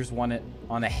the Chargers won it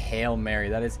on a Hail Mary.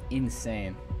 That is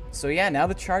insane. So yeah, now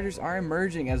the Chargers are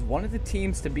emerging as one of the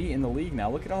teams to be in the league now.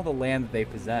 Look at all the land that they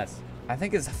possess. I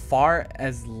think as far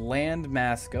as land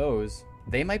mass goes,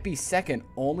 they might be second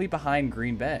only behind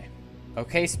Green Bay.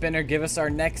 Okay, Spinner, give us our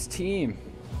next team.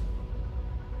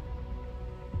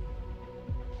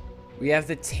 We have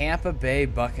the Tampa Bay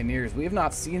Buccaneers. We have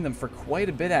not seen them for quite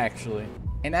a bit, actually.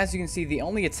 And as you can see, the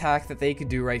only attack that they could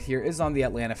do right here is on the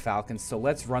Atlanta Falcons, so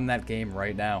let's run that game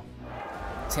right now.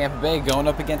 Tampa Bay going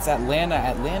up against Atlanta.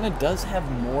 Atlanta does have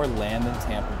more land than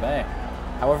Tampa Bay.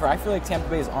 However, I feel like Tampa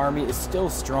Bay's army is still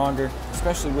stronger,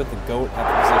 especially with the GOAT at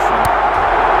the position.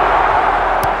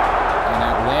 And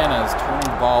Atlanta is turning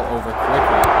the ball over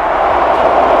quickly.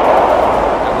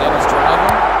 Atlanta's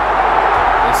driving.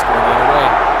 They score the other way.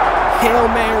 Hail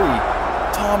Mary!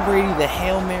 Tom Brady, the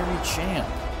Hail Mary champ.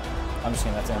 I'm just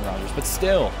kidding, that's Aaron Rodgers. But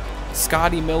still,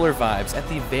 Scotty Miller vibes at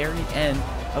the very end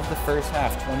of the first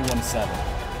half, 21-7.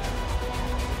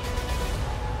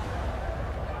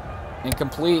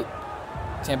 Incomplete.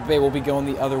 Tampa Bay will be going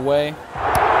the other way. 28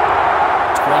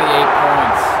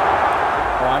 points.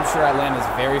 Well, I'm sure Atlanta is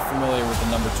very familiar with the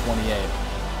number 28.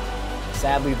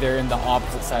 Sadly, they're in the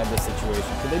opposite side of this situation.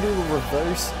 Could they do a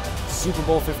reverse Super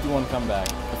Bowl 51 comeback?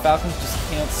 The Falcons just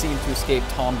can't seem to escape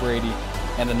Tom Brady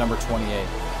and the number 28.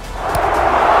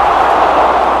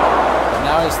 But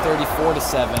now it's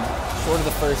 34-7, short of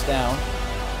the first down.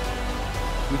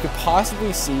 We could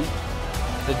possibly see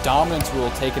the dominance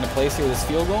rule taking place here. This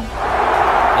field goal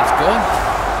is good.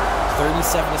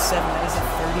 37-7. That is a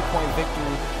 30-point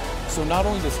victory. So not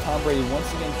only does Tom Brady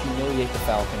once again humiliate the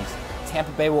Falcons,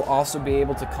 Tampa Bay will also be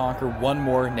able to conquer one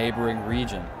more neighboring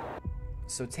region.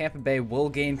 So Tampa Bay will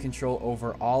gain control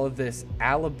over all of this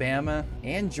Alabama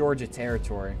and Georgia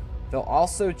territory. They'll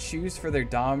also choose for their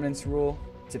dominance rule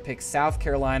to pick South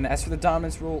Carolina. As for the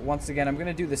dominance rule, once again, I'm going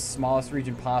to do the smallest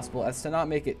region possible as to not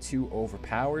make it too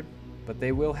overpowered, but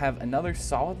they will have another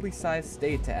solidly sized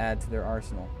state to add to their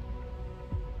arsenal.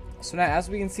 So now, as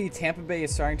we can see, Tampa Bay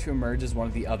is starting to emerge as one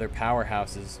of the other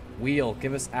powerhouses. Wheel,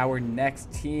 give us our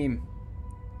next team.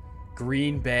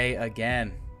 Green Bay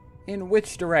again. In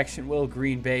which direction will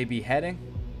Green Bay be heading?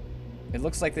 It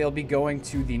looks like they'll be going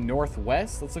to the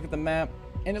northwest. Let's look at the map.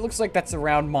 And it looks like that's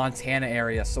around Montana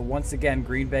area. So once again,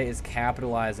 Green Bay is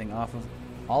capitalizing off of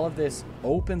all of this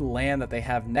open land that they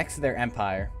have next to their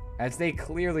empire, as they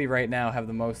clearly right now have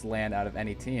the most land out of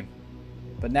any team.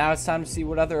 But now it's time to see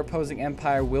what other opposing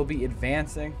empire will be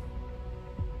advancing.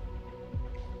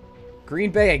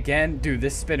 Green Bay again. Dude,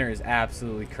 this spinner is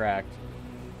absolutely cracked.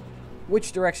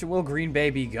 Which direction will Green Bay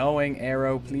be going?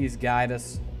 Arrow, please guide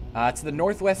us. To the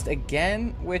northwest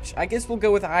again, which I guess we'll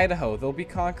go with Idaho. They'll be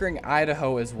conquering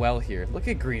Idaho as well here. Look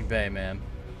at Green Bay, man.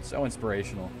 So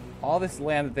inspirational. All this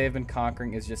land that they've been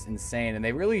conquering is just insane, and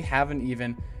they really haven't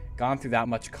even gone through that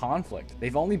much conflict.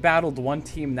 They've only battled one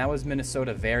team, and that was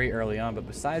Minnesota very early on, but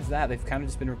besides that, they've kind of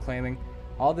just been reclaiming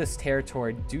all this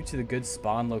territory due to the good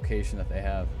spawn location that they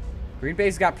have. Green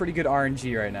Bay's got pretty good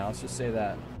RNG right now, let's just say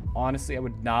that. Honestly, I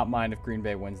would not mind if Green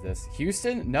Bay wins this.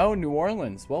 Houston? No, New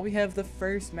Orleans. Well, we have the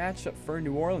first matchup for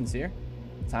New Orleans here.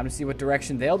 Time to see what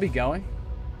direction they'll be going.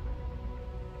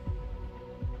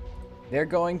 They're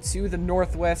going to the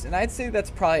northwest, and I'd say that's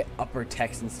probably Upper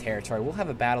Texans territory. We'll have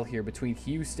a battle here between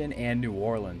Houston and New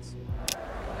Orleans.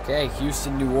 Okay, Okay,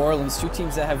 Houston, New Orleans, two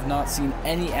teams that have not seen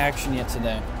any action yet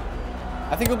today.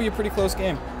 I think it'll be a pretty close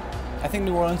game. I think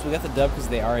New Orleans will get the dub because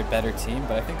they are a better team,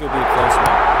 but I think it'll be a close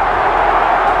one.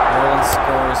 New Orleans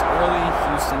scores early,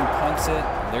 Houston punts it,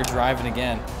 they're driving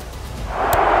again.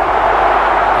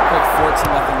 A quick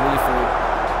 14-0 lead for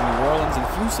New Orleans, and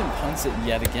Houston punts it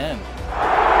yet again.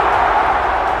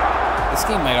 This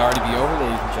game might already be over,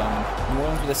 ladies and gentlemen. New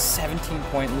Orleans with a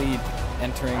 17-point lead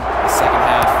entering the second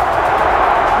half.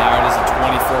 Now it is a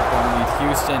 24-point lead.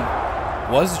 Houston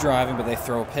was driving, but they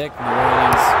throw a pick. New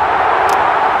Orleans.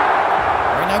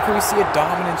 Right now, can we see a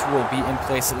dominance rule be in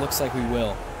place? It looks like we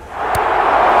will.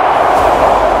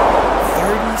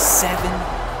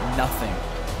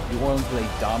 37-0. New Orleans with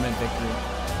a dominant victory.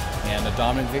 And a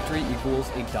dominant victory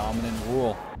equals a dominant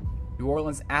rule. New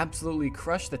Orleans absolutely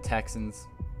crushed the Texans.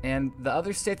 And the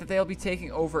other state that they'll be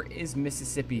taking over is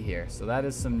Mississippi here. So that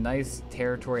is some nice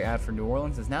territory add for New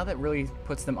Orleans, as now that really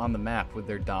puts them on the map with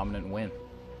their dominant win.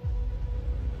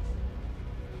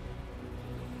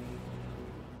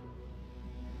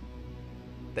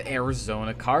 The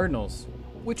Arizona Cardinals.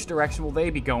 Which direction will they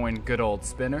be going, good old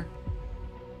spinner?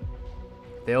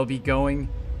 They'll be going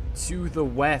to the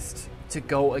west to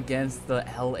go against the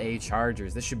LA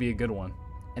Chargers. This should be a good one.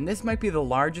 And this might be the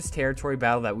largest territory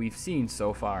battle that we've seen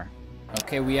so far.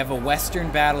 Okay, we have a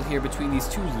western battle here between these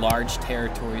two large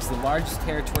territories. The largest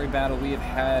territory battle we have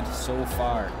had so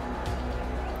far.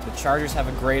 The Chargers have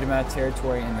a great amount of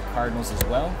territory, and the Cardinals as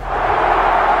well.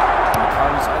 And the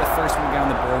Cardinals are the first one to get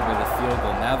on the board with a field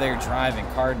goal. Now they're driving.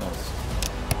 Cardinals.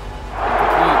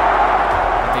 Incomplete.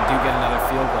 But they do get another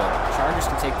field goal. The Chargers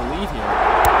can take the lead here.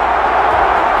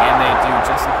 And they do.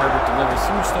 Justin Herbert delivers.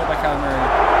 Huge throw by Kyler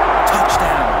Murray.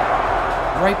 Touchdown.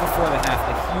 Right before the half.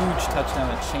 A huge touchdown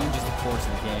that changes the course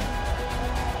of the game.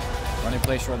 Running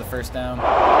play short of the first down. Field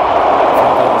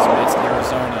goal is missed.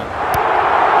 Arizona.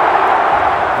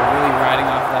 They're really riding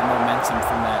off that momentum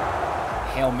from that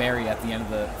Hail Mary at the end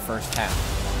of the first half.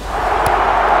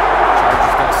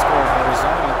 Chargers get a score.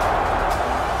 Arizona.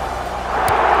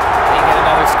 They get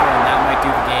another score, and that might do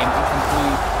the game.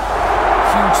 Incomplete.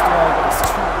 Huge throw, but it's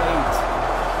too late.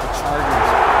 The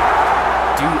Chargers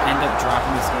do end up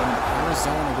dropping this game.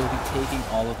 Arizona will be taking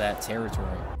all of that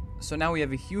territory. So now we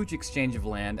have a huge exchange of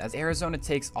land as Arizona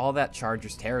takes all that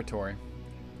Chargers territory.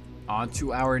 On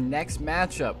to our next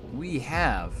matchup, we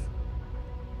have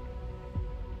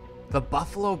the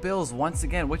Buffalo Bills once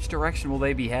again. Which direction will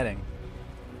they be heading?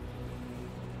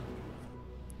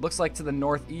 Looks like to the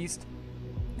northeast.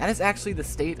 That is actually the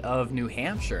state of New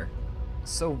Hampshire.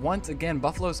 So once again,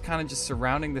 Buffalo's kind of just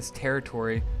surrounding this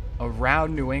territory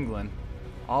around New England.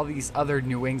 All these other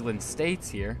New England states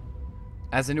here.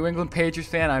 As a New England Patriots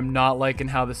fan, I'm not liking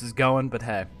how this is going, but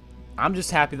hey, I'm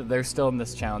just happy that they're still in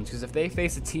this challenge, because if they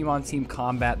face a team-on-team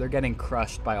combat, they're getting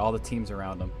crushed by all the teams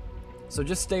around them. So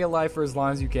just stay alive for as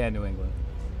long as you can, New England.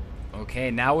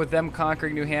 Okay, now with them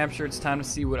conquering New Hampshire, it's time to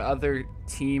see what other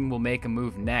team will make a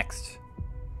move next.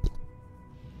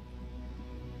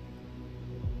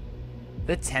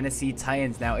 The Tennessee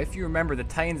Titans. Now, if you remember, the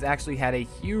Titans actually had a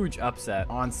huge upset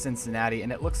on Cincinnati,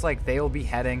 and it looks like they will be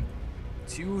heading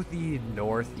to the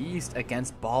northeast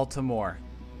against Baltimore.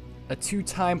 A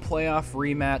two-time playoff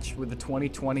rematch with the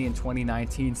 2020 and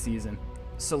 2019 season.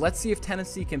 So let's see if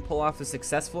Tennessee can pull off a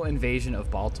successful invasion of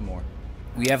Baltimore.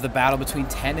 We have the battle between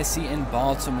Tennessee and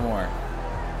Baltimore.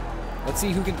 Let's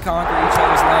see who can conquer each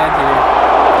other's land here.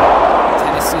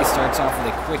 Tennessee starts off with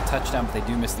a quick touchdown, but they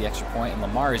do miss the extra point, and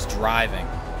Lamar is driving.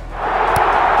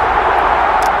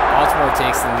 Baltimore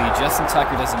takes the lead. Justin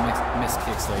Tucker doesn't miss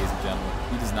kicks, ladies and gentlemen.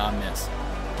 He does not miss.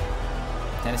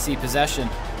 Tennessee possession.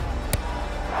 They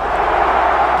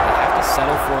have to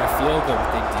settle for a field goal,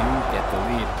 but they do get the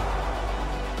lead.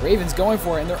 Ravens going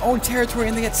for it in their own territory,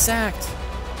 and they get sacked.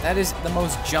 That is the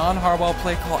most John Harbaugh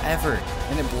play call ever,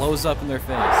 and it blows up in their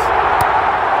face.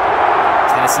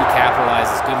 Tennessee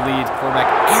capitalizes. Good lead. Quarterback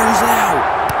airs it out.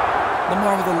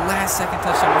 Lamar with a last-second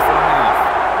touchdown before half.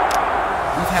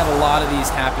 We've had a lot of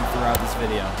these happen throughout this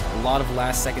video. A lot of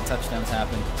last-second touchdowns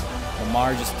happened.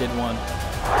 Lamar just did one.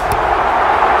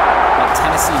 But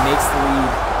Tennessee makes the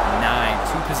lead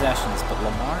 9. 2 possessions, but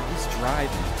Lamar is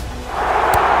driving.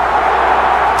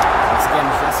 Once again,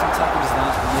 Justin Tucker does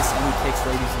not miss any kicks,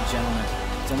 ladies and gentlemen.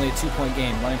 It's only a 2-point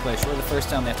game. Running play. Short of the first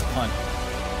down, they have to punt.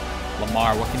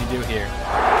 Lamar, what can he do here?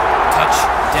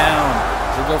 Touchdown.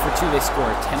 They go for 2. They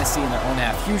score. Tennessee in their own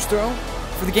half. Huge throw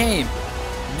for the game.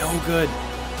 No good.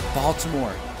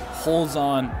 Baltimore holds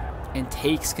on and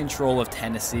takes control of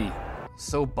Tennessee.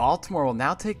 So Baltimore will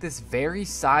now take this very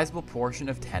sizable portion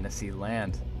of Tennessee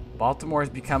land. Baltimore is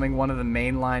becoming one of the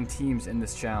mainline teams in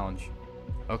this challenge.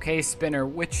 Okay, Spinner,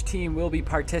 which team will be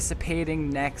participating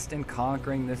next in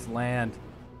conquering this land?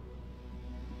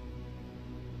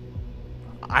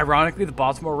 Ironically, the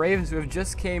Baltimore Ravens, who have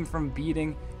just came from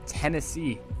beating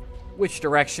Tennessee. Which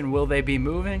direction will they be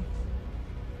moving?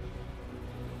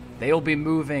 They will be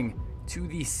moving to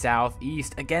the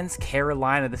southeast against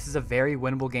Carolina. This is a very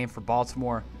winnable game for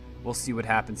Baltimore. We'll see what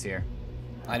happens here.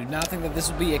 I do not think that this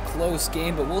will be a close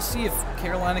game, but we'll see if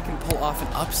Carolina can pull off an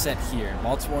upset here.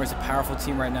 Baltimore is a powerful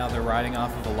team right now. They're riding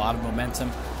off of a lot of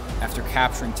momentum after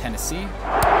capturing Tennessee.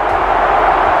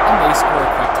 And they score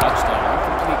a quick touchdown.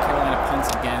 Incomplete. Carolina punts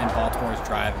again, and Baltimore is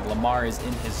driving. Lamar is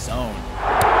in his zone. 14-0.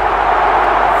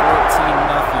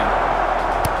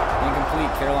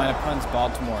 Incomplete. Carolina punts.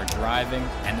 Baltimore driving.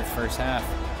 End of the first half.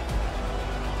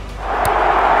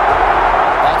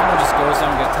 Baltimore just goes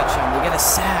down and gets a touchdown. We get a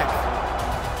sack.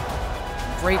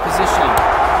 Great position. 28-0.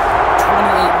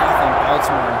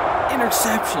 Baltimore.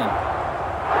 Interception.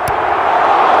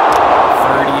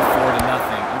 34-0.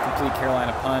 Incomplete.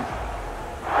 Carolina punt.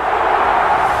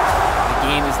 The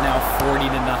game is now 40-0,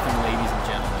 ladies and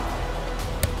gentlemen.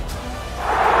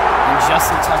 And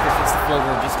Justin Tucker hits the field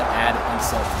goal just to add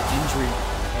insult to injury.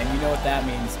 And you know what that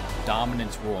means.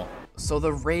 Dominance rule. So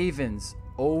the Ravens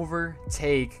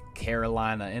overtake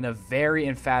Carolina in a very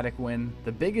emphatic win.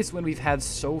 The biggest win we've had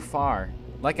so far.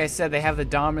 Like I said, they have the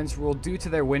dominance rule due to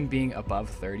their win being above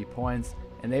 30 points.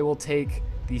 And they will take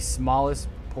the smallest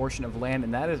portion of land,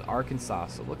 and that is Arkansas.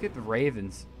 So look at the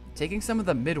Ravens taking some of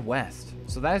the Midwest.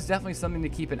 So that is definitely something to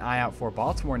keep an eye out for.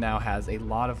 Baltimore now has a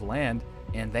lot of land,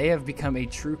 and they have become a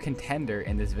true contender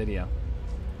in this video.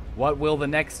 What will the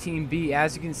next team be?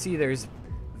 As you can see, there's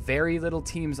very little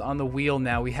teams on the wheel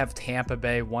now. We have Tampa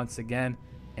Bay once again.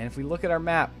 And if we look at our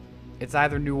map, it's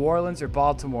either New Orleans or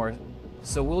Baltimore.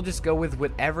 So we'll just go with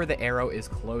whatever the arrow is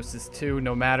closest to,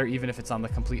 no matter even if it's on the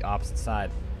complete opposite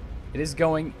side. It is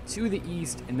going to the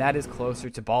east, and that is closer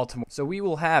to Baltimore. So we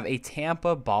will have a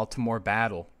Tampa-Baltimore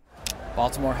battle.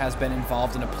 Baltimore has been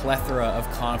involved in a plethora of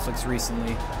conflicts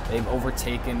recently. They've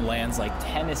overtaken lands like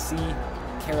Tennessee,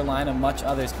 Carolina, much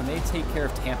others. Can they take care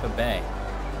of Tampa Bay?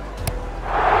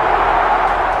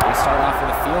 They start off with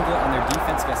a field goal, and their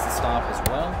defense gets to stop as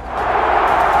well.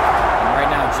 And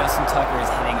right now, Justin Tucker is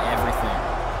hitting everything.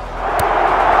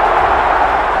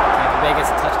 Tampa Bay gets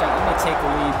a touchdown, and they take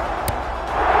the lead.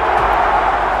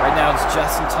 Right now, it's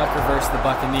Justin Tucker versus the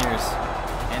Buccaneers.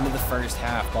 End of the first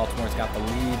half. Baltimore's got the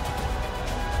lead.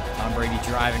 Tombrady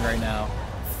driving right now.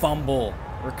 Fumble.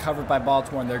 Recovered by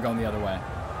Baltimore, and they're going the other way.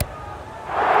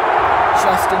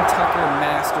 Justin Tucker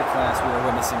masterclass we are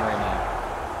witnessing right now.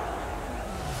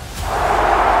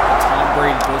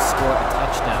 Tombrady does score a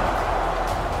touchdown.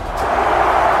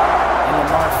 And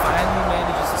Lamar finally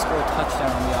manages to score a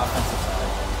touchdown on the offensive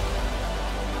side.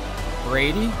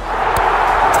 Brady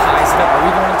ties it up. Are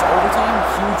we going into overtime?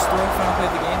 Huge throw, final play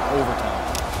of the game. Overtime.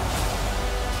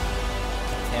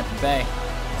 Tampa Bay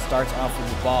starts off with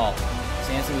the ball.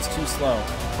 Sanson was too slow.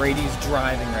 Brady's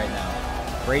driving right now.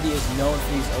 Brady is known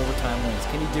for these overtime wins.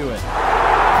 Can he do it?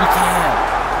 He can.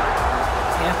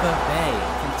 Tampa Bay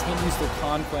continues their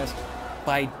conquest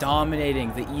by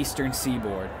dominating the eastern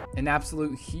seaboard. An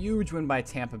absolute huge win by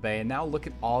Tampa Bay, and now look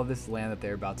at all of this land that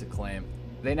they're about to claim.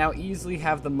 They now easily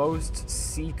have the most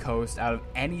sea coast out of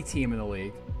any team in the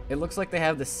league. It looks like they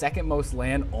have the second most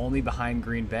land only behind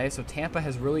Green Bay, so Tampa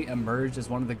has really emerged as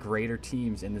one of the greater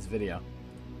teams in this video.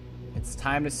 It's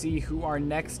time to see who our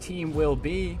next team will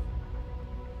be.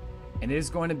 And it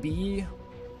is going to be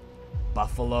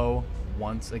Buffalo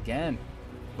once again.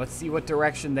 Let's see what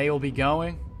direction they will be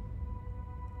going.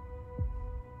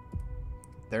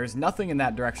 There's nothing in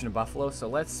that direction of Buffalo, so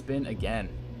let's spin again.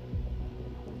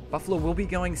 Buffalo will be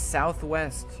going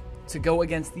southwest to go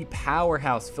against the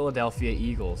powerhouse Philadelphia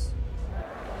Eagles.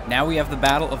 Now we have the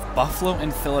battle of Buffalo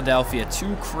and Philadelphia,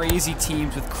 two crazy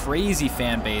teams with crazy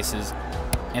fan bases.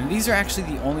 And these are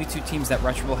actually the only two teams that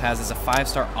Retroball has as a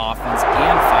 5-star offense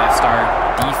and 5-star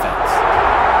defense.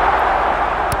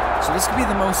 So this could be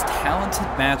the most talented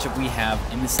matchup we have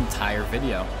in this entire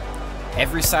video.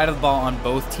 Every side of the ball on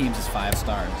both teams is 5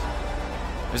 stars.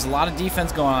 There's a lot of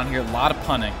defense going on here, a lot of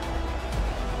punting.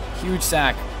 Huge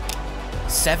sack.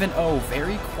 7-0,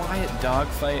 very quiet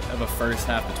dogfight of a first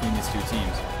half between these two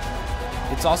teams.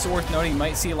 It's also worth noting you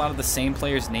might see a lot of the same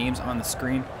players' names on the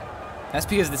screen. That's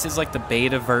because this is like the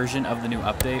beta version of the new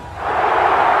update.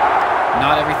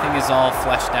 Not everything is all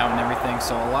fleshed out and everything,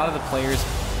 so a lot of the players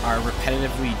are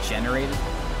repetitively generated.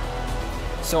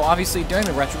 So obviously during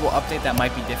the Retroball update that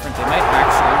might be different. They might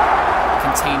actually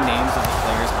contain names of the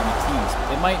players on the teams.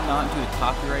 They might not due to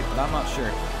copyright, but I'm not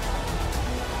sure.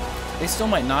 They still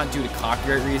might not due to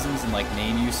copyright reasons and like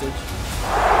name usage.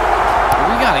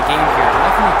 We got a game here.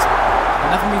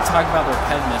 Enough of me talking about the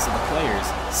repetitiveness of the players.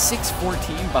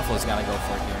 6-14, Buffalo's got to go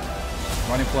for it here.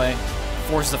 Running play,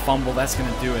 forces a fumble. That's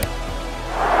going to do it.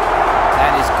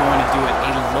 That is going to do it. A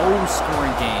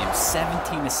low-scoring game,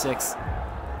 17-6.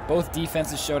 Both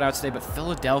defenses showed out today, but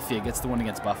Philadelphia gets the win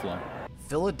against Buffalo.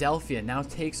 Philadelphia now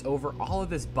takes over all of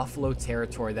this Buffalo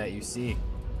territory that you see.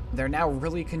 They're now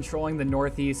really controlling the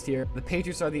Northeast here. The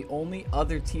Patriots are the only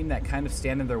other team that kind of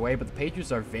stand in their way, but the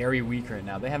Patriots are very weak right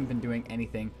now. They haven't been doing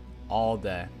anything all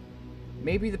day.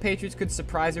 Maybe the Patriots could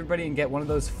surprise everybody and get one of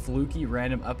those fluky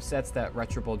random upsets that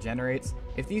Retro Bowl generates.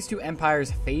 If these two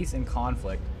empires face in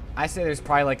conflict, I say there's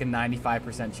probably like a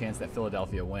 95% chance that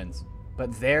Philadelphia wins.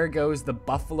 But there goes the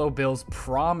Buffalo Bills'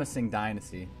 promising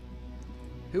dynasty.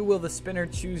 Who will the spinner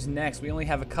choose next? We only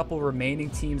have a couple remaining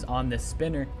teams on this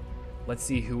spinner. Let's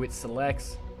see who it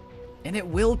selects. And it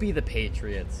will be the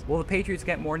Patriots. Will the Patriots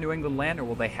get more New England land, or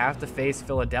will they have to face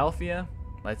Philadelphia?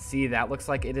 Let's see. That looks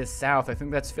like it is south. I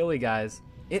think that's Philly, guys.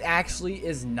 It actually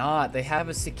is not. They have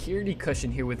a security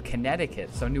cushion here with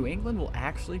Connecticut. So New England will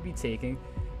actually be taking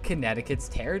Connecticut's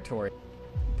territory.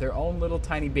 Their own little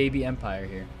tiny baby empire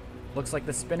here. Looks like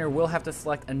the spinner will have to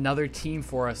select another team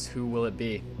for us. Who will it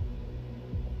be?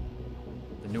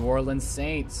 The New Orleans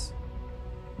Saints.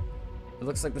 It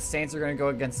looks like the Saints are going to go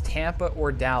against Tampa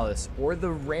or Dallas, or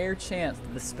the rare chance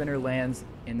that the spinner lands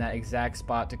in that exact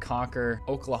spot to conquer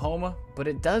Oklahoma. But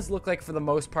it does look like, for the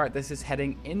most part, this is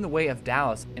heading in the way of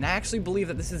Dallas. And I actually believe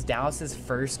that this is Dallas's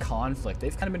first conflict.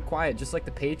 They've kind of been quiet, just like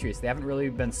the Patriots. They haven't really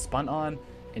been spun on,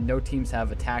 and no teams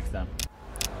have attacked them.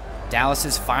 Dallas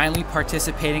is finally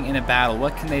participating in a battle.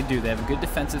 What can they do? They have a good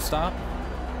defensive stop,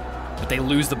 but they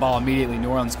lose the ball immediately. New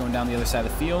Orleans going down the other side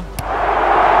of the field.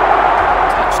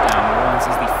 Touchdown. New Orleans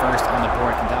is the first on the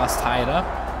board. Can Dallas tie it up?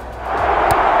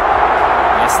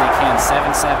 Yes, they can.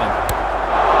 7-7.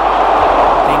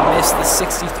 They missed the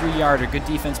 63-yarder. Good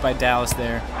defense by Dallas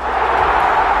there.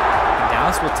 And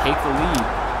Dallas will take the lead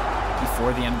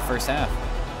before the end of the first half.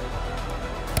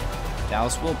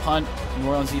 Dallas will punt. New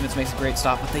Orleans defense makes a great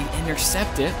stop, but they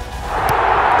intercept it.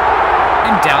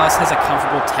 And Dallas has a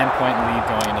comfortable 10-point lead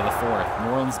going into the fourth.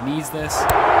 New Orleans needs this,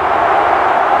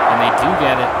 and they do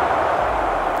get it.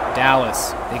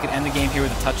 Dallas, they could end the game here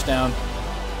with a touchdown.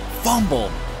 Fumble.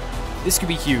 This could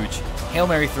be huge. Hail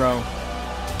Mary throw.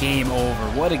 Game over.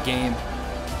 What a game.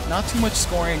 Not too much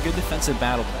scoring, good defensive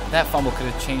battle. That fumble could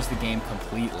have changed the game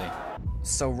completely.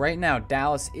 So right now,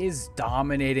 Dallas is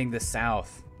dominating the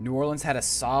South. New Orleans had a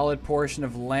solid portion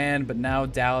of land, but now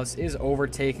Dallas is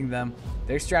overtaking them.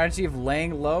 Their strategy of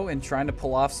laying low and trying to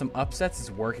pull off some upsets is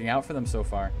working out for them so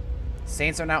far.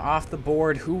 Saints are now off the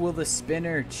board. Who will the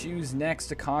spinner choose next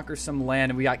to conquer some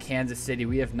land? And we got Kansas City.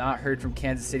 We have not heard from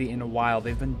Kansas City in a while.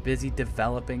 They've been busy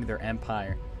developing their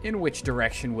empire. In which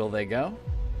direction will they go?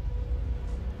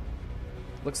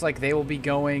 Looks like they will be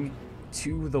going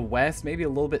to the west, maybe a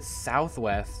little bit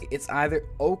southwest. It's either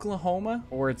Oklahoma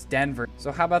or it's Denver.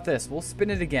 So how about this? We'll spin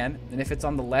it again, and if it's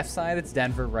on the left side, it's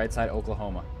Denver, right side,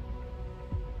 Oklahoma.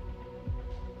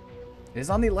 It is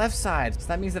on the left side, so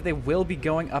that means that they will be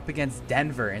going up against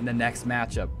Denver in the next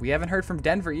matchup. We haven't heard from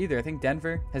Denver either. I think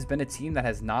Denver has been a team that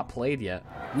has not played yet.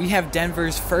 We have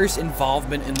Denver's first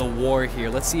involvement in the war here.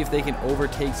 Let's see if they can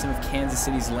overtake some of Kansas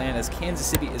City's land, as Kansas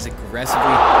City is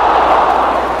aggressively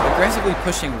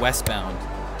pushing westbound.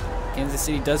 Kansas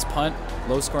City does punt.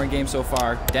 Low-scoring game so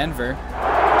far. Denver's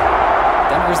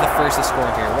the first to score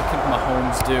here. What can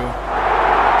Mahomes do?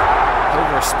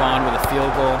 He'll respond with a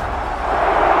field goal.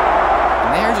 And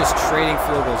they are just trading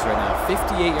field goals right now.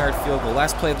 58-yard field goal.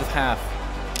 Last play of the half.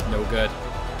 No good.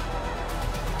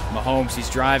 Mahomes, he's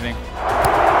driving.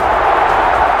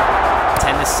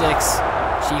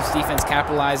 10-6. Chiefs defense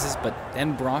capitalizes, but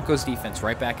then Broncos defense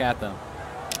right back at them.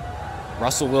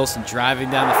 Russell Wilson driving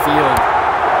down the field.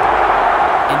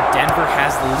 And Denver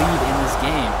has the lead in this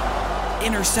game.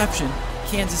 Interception.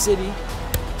 Kansas City.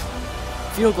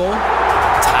 Field goal.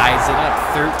 Ties it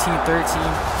up.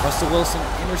 13-13. Russell Wilson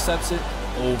intercepts it.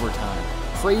 Overtime.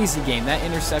 Crazy game. That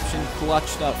interception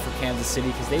clutched up for Kansas City,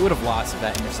 because they would have lost if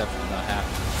that interception did not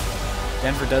happen.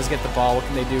 Denver does get the ball. What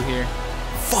can they do here?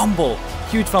 Fumble.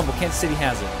 Huge fumble. Kansas City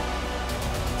has it.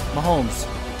 Mahomes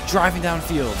driving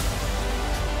downfield.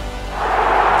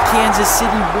 Kansas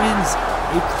City wins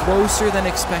a closer than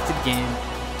expected game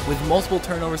with multiple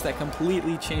turnovers that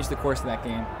completely changed the course of that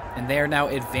game. And they are now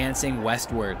advancing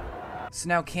westward. So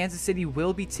now Kansas City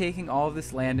will be taking all of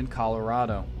this land in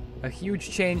Colorado. A huge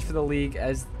change for the league,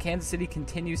 as Kansas City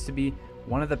continues to be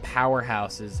one of the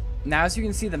powerhouses. Now, as you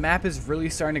can see, the map is really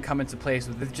starting to come into place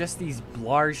with just these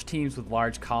large teams with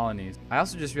large colonies. I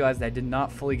also just realized I did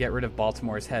not fully get rid of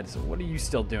Baltimore's head, so what are you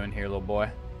still doing here, little boy?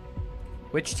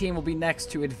 Which team will be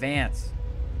next to advance?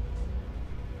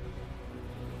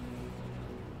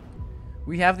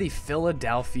 We have the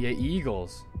Philadelphia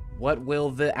Eagles. What will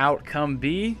the outcome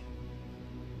be?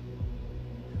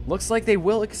 Looks like they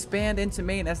will expand into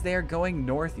Maine as they are going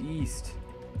northeast.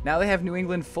 Now they have New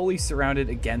England fully surrounded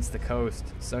against the coast.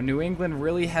 So New England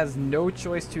really has no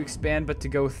choice to expand but to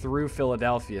go through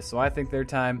Philadelphia. So I think their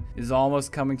time is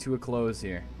almost coming to a close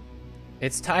here.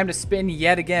 It's time to spin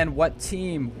yet again. What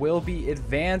team will be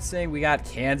advancing? We got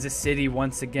Kansas City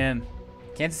once again.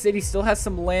 Kansas City still has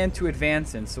some land to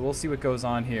advance in, so we'll see what goes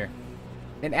on here.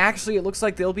 And actually, it looks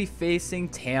like they'll be facing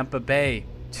Tampa Bay.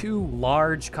 Two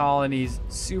large colonies,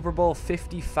 Super Bowl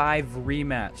 55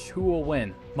 rematch. Who will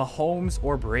win, Mahomes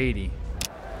or Brady?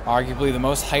 Arguably the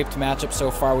most hyped matchup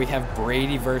so far, we have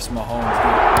Brady versus Mahomes. The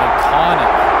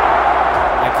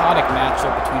iconic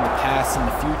matchup between the past and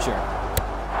the future.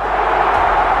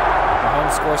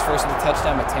 Mahomes scores first with a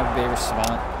touchdown, but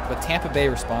Tampa Bay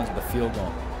responds with a field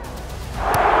goal.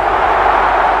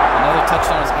 Another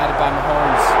touchdown is added by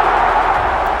Mahomes.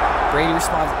 Brady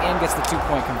responds and gets the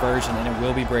 2-point conversion, and it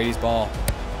will be Brady's ball.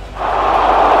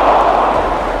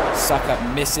 Suck up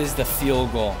misses the field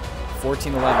goal.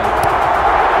 14-11.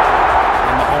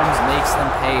 And Mahomes makes them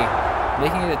pay,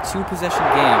 making it a 2-possession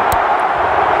game.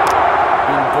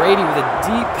 And Brady with a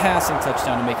deep passing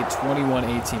touchdown to make it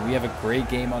 21-18. We have a great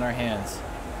game on our hands.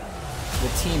 The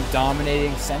team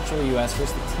dominating Central U.S.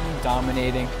 versus the team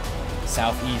dominating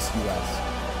Southeast U.S.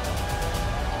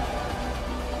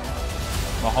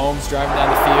 Mahomes driving down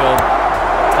the field,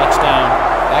 touchdown,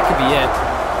 that could be it.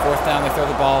 4th down, they throw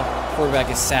the ball,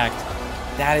 quarterback is sacked.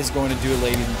 That is going to do it,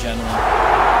 ladies and gentlemen.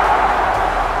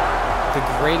 The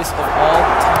greatest of all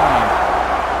time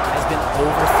has been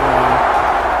overthrown,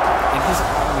 and his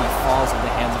army falls in the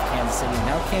hands of Kansas City.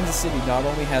 Now Kansas City not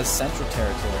only has central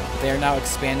territory, but they are now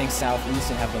expanding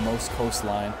southeast and have the most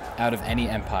coastline out of any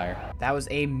empire. That was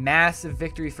a massive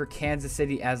victory for Kansas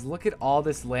City, as look at all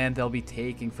this land they'll be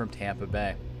taking from Tampa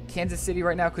Bay. Kansas City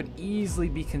right now could easily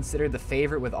be considered the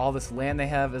favorite with all this land they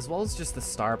have, as well as just the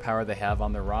star power they have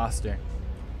on their roster.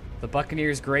 The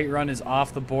Buccaneers' great run is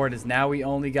off the board, as now we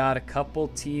only got a couple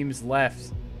teams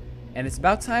left. And it's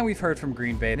about time we've heard from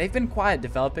Green Bay. They've been quiet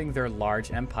developing their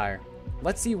large empire.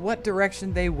 Let's see what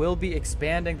direction they will be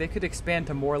expanding. They could expand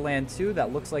to more land too.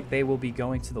 That looks like they will be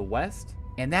going to the west.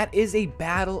 And that is a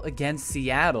battle against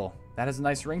Seattle. That has a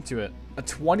nice ring to it. A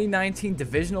 2019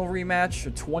 divisional rematch,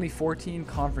 a 2014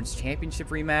 conference championship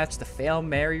rematch, the Hail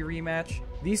Mary rematch.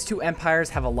 These two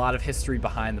empires have a lot of history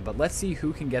behind them, but let's see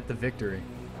who can get the victory.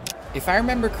 If I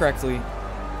remember correctly,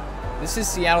 this is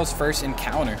Seattle's first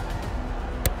encounter.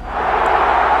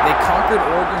 They conquered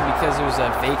Oregon because it was a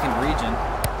vacant region,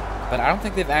 but I don't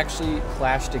think they've actually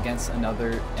clashed against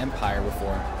another empire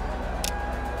before.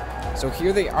 So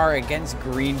here they are against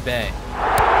Green Bay.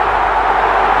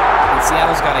 And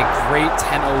Seattle's got a great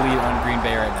 10-0 lead on Green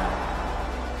Bay right now.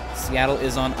 Seattle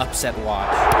is on upset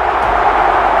watch.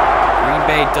 Green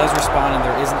Bay does respond, and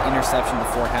there is an interception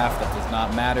before half. That does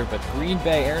not matter, but Green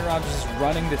Bay, Aaron Rodgers is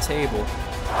running the table.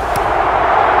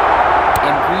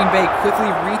 And Green Bay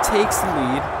quickly retakes the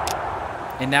lead,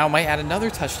 and now might add another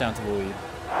touchdown to the lead.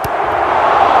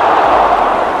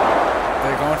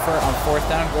 They're going for it on 4th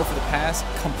down, go for the pass,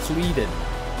 completed.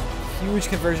 Huge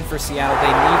conversion for Seattle.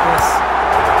 They need this,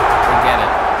 they get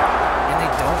it. And they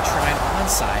don't try an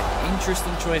onside.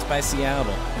 Interesting choice by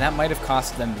Seattle, and that might have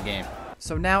cost them the game.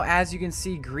 So now, as you can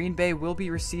see, Green Bay will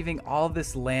be receiving all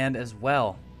this land as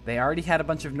well. They already had a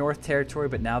bunch of north territory,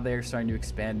 but now they're starting to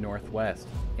expand northwest.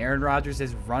 Aaron Rodgers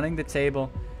is running the table,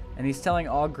 and he's telling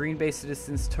all Green Bay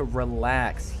citizens to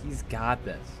relax. He's got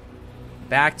this.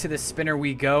 Back to the spinner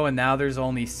we go, and now there's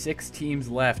only 6 teams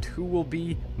left. Who will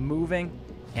be moving?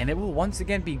 And it will once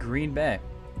again be Green Bay.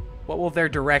 What will their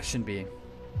direction be?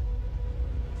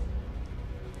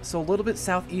 So a little bit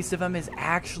southeast of them is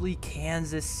actually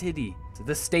Kansas City,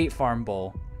 the State Farm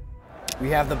Bowl. We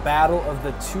have the battle of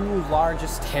the 2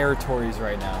 largest territories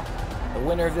right now. The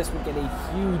winner of this would get a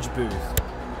huge boost.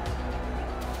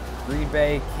 Green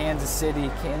Bay, Kansas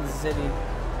City, Kansas City.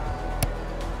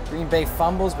 Green Bay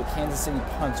fumbles, but Kansas City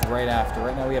punts right after.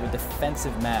 Right now we have a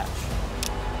defensive match.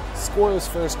 Scoreless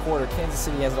first quarter. Kansas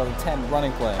City has it on the 10,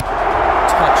 running play.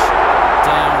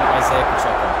 Touchdown, Isaiah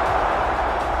Pacheco.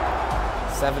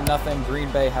 7-0,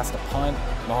 Green Bay has to punt.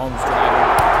 Mahomes driving.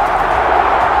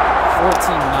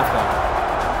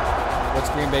 14-0. What's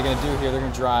Green Bay going to do here? They're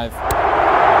going to drive.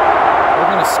 They're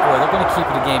going to score. They're going to keep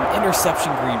it a game.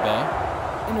 Interception, Green Bay.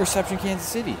 Interception, Kansas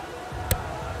City.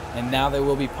 And now they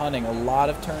will be punting. A lot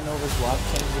of turnovers, a lot of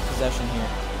changes of possession here.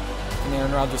 Can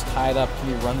Aaron Rodgers tie it up? Can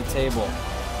he run the table?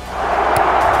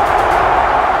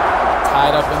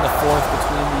 tied up in the fourth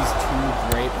between these two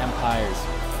great empires.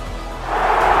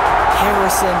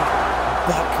 Harrison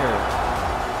Butker,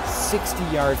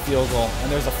 60-yard field goal,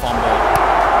 and there's a fumble.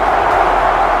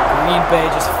 Green Bay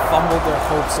just fumbled their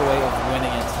hopes away of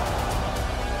winning it.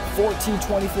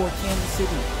 14-24, Kansas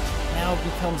City now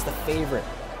becomes the favorite.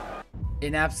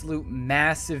 An absolute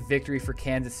massive victory for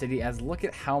Kansas City, as look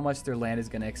at how much their land is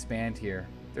going to expand here.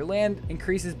 Their land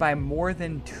increases by more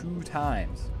than 2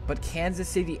 times. But Kansas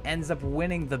City ends up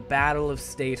winning the Battle of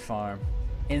State Farm.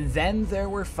 And then there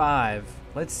were 5.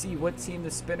 Let's see what team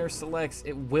the spinner selects.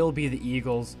 It will be the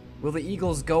Eagles. Will the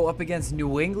Eagles go up against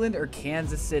New England or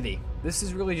Kansas City? This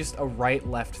is really just a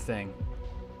right-left thing.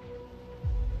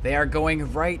 They are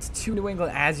going right to New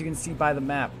England, as you can see by the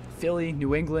map. Philly,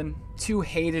 New England, 2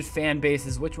 hated fan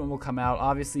bases. Which one will come out?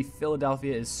 Obviously,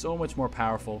 Philadelphia is so much more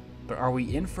powerful. But are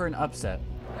we in for an upset?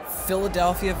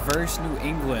 Philadelphia versus New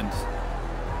England.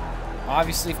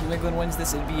 Obviously, if New England wins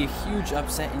this, it'd be a huge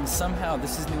upset, and somehow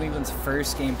this is New England's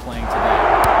first game playing today.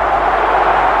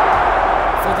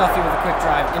 Philadelphia with a quick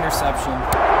drive, interception,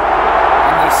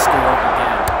 and they score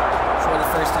again. For the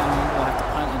first time, New England will have to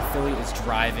punt, and Philly is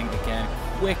driving again.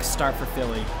 Quick start for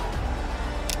Philly.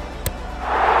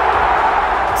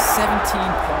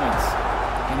 17 points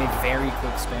in a very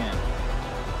quick span.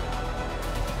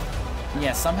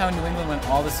 Yeah, somehow New England went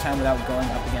all this time without going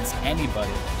up against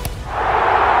anybody.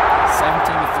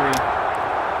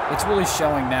 17-3. It's really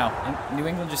showing now. And New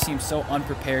England just seems so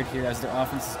unprepared here, as their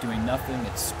offense is doing nothing.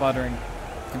 It's sputtering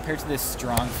compared to this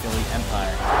strong Philly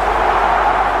empire.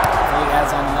 Philly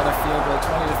adds on another field goal,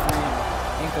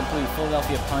 20-3. Incomplete.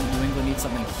 Philadelphia punt. New England needs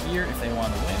something here if they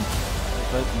want to win.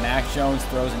 But Mac Jones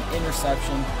throws an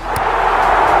interception.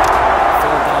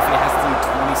 Philadelphia has to lead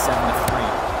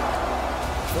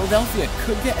 27-3. Philadelphia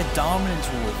could get a dominance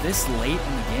rule this late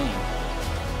in the game.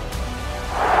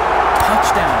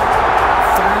 Touchdown,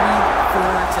 34-3.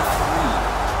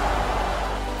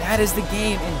 That is the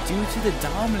game, and due to the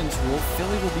dominance rule,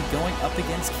 Philly will be going up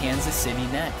against Kansas City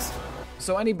next.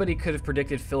 So anybody could have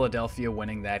predicted Philadelphia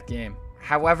winning that game.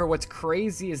 However, what's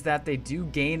crazy is that they do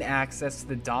gain access to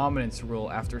the dominance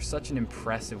rule after such an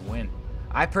impressive win.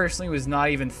 I personally was not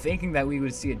even thinking that we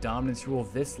would see a dominance rule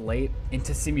this late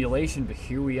into simulation, but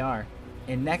here we are.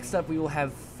 And next up, we will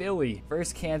have Philly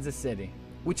versus Kansas City,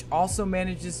 which also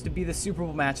manages to be the Super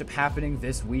Bowl matchup happening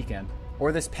this weekend,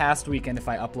 or this past weekend if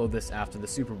I upload this after the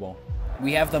Super Bowl.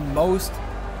 We have the most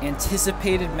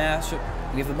anticipated matchup.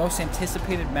 We have the most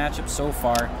anticipated matchup so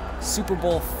far, Super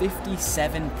Bowl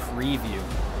 57 preview.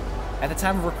 At the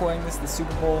time of recording this, the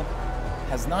Super Bowl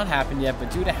has not happened yet, but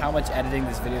due to how much editing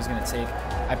this video is going to take,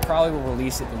 I probably will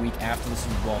release it the week after the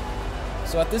Super Bowl.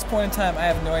 So at this point in time, I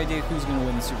have no idea who's going to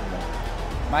win the Super Bowl.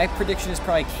 My prediction is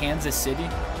probably Kansas City.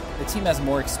 The team has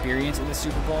more experience in the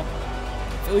Super Bowl.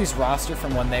 Philly's roster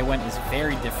from when they went is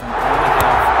very different. They only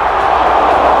have,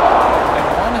 I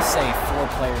want to say, 4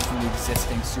 players from the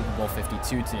existing Super Bowl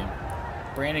 52 team.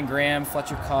 Brandon Graham,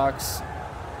 Fletcher Cox,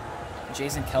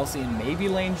 Jason Kelsey, and maybe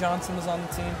Lane Johnson was on the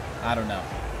team. I don't know.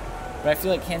 But I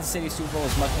feel like Kansas City Super Bowl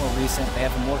is much more recent. They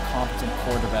have a more competent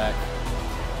quarterback,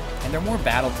 and they're more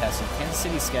battle-tested. Kansas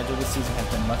City's schedule this season has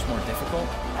been much more difficult,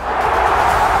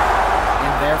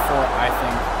 and therefore I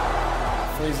think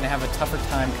Philly's going to have a tougher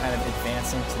time kind of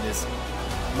advancing to this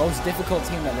most difficult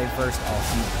team that they've versed all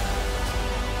season.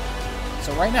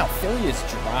 So right now, Philly is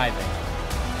driving.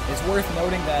 It's worth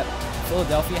noting that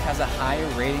Philadelphia has a higher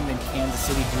rating than Kansas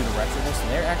City due to Retro Bowl, so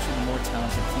they're actually the more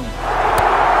talented team.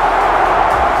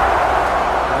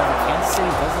 However, Kansas City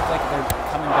does look like they're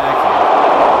coming back here.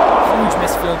 Huge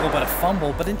missed field goal, but a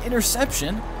fumble, but an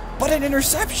interception. But they do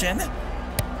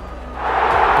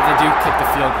kick the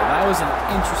field goal. That was an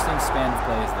interesting span of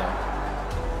plays there.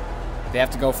 They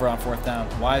have to go for it on 4th down.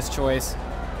 Wise choice.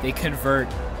 They convert.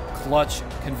 Clutch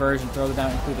conversion. Throw it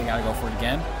down. Include. They got to go for it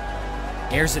again.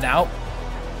 Airs it out.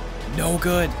 No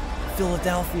good.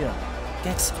 Philadelphia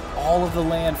gets all of the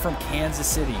land from Kansas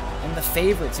City, and the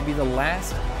favorite to be the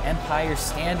last empire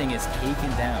standing is taken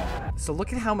down. So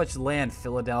look at how much land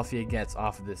Philadelphia gets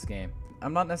off of this game.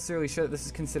 I'm not necessarily sure that this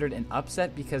is considered an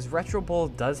upset because Retro Bowl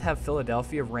does have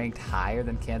Philadelphia ranked higher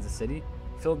than Kansas City.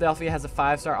 Philadelphia has a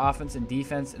 5-star offense and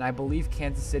defense, and I believe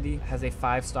Kansas City has a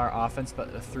 5-star offense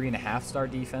but a 3.5-star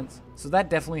defense. So that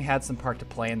definitely had some part to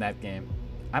play in that game.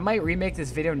 I might remake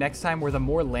this video next time where the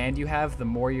more land you have, the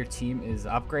more your team is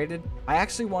upgraded. I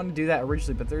actually wanted to do that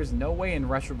originally, but there's no way in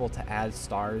Retro Bowl to add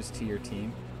stars to your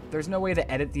team. There's no way to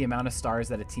edit the amount of stars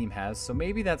that a team has, so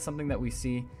maybe that's something that we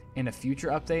see in a future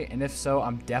update, and if so,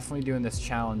 I'm definitely doing this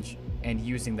challenge and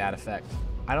using that effect.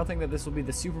 I don't think that this will be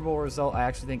the Super Bowl result. I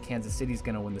actually think Kansas City's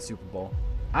going to win the Super Bowl.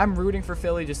 I'm rooting for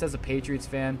Philly just as a Patriots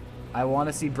fan. I want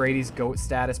to see Brady's GOAT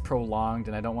status prolonged,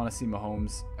 and I don't want to see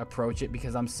Mahomes approach it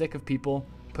because I'm sick of people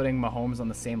putting Mahomes on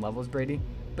the same level as Brady.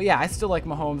 But yeah, I still like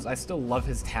Mahomes. I still love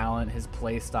his talent, his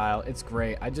play style. It's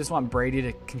great. I just want Brady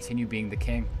to continue being the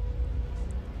king.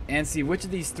 And see which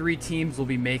of these three teams will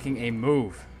be making a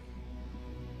move.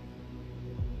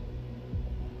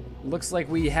 Looks like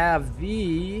we have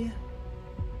the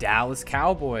Dallas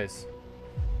Cowboys.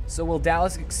 So will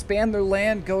Dallas expand their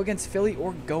land, go against Philly,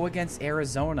 or go against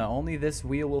Arizona? Only this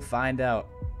wheel will find out.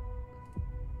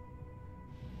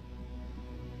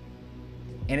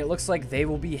 And it looks like they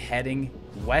will be heading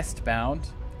westbound,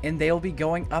 and they'll be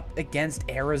going up against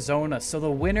Arizona. So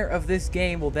the winner of this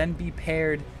game will then be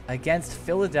paired against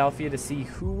Philadelphia to see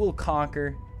who will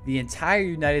conquer the entire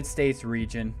United States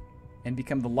region and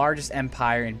become the largest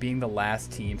empire in being the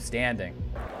last team standing.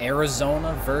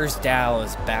 Arizona versus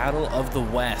Dallas, Battle of the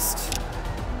West.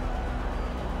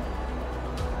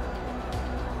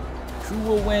 Who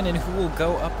will win and who will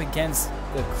go up against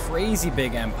the crazy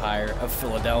big empire of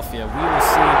Philadelphia? We will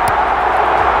see.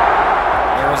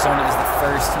 Arizona is the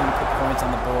first team to put points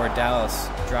on the board. Dallas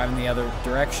driving the other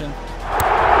direction.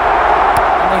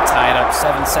 And they tie it up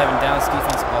 7-7. Dallas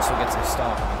defense also gets a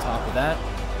stop on top of that.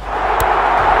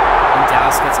 And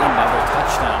Dallas gets another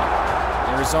touchdown.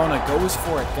 Arizona goes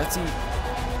for it. Gutsy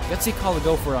call to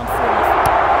go for it on fourth.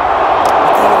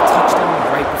 But they get a touchdown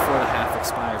right before the half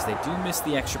expires. They do miss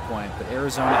the extra point, but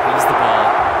Arizona has the ball.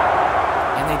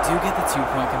 And they do get the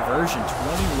 2-point conversion,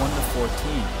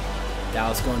 21-14.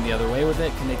 Dallas going the other way with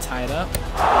it. Can they tie it up?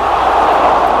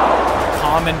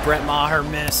 Common Brett Maher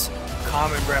miss.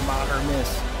 Common Brett Maher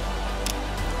miss.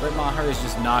 Brett Maher is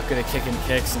just not good at kicking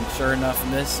kicks, and sure enough,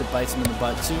 in this, it bites him in the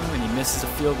butt too, and he misses a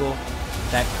field goal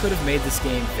that could have made this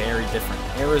game very different.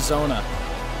 Arizona,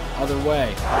 other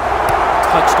way.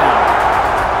 Touchdown.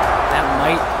 That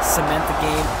might cement the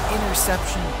game.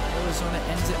 Interception. Arizona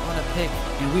ends it on a pick,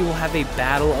 and we will have a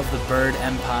battle of the bird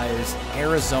empires,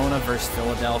 Arizona versus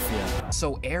Philadelphia.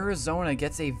 So Arizona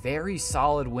gets a very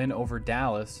solid win over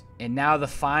Dallas, and now the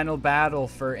final battle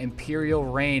for Imperial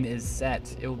reign is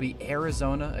set. It will be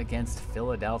Arizona against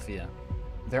Philadelphia.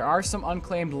 There are some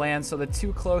unclaimed lands, so the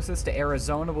two closest to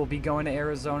Arizona will be going to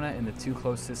Arizona, and the two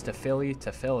closest to Philly.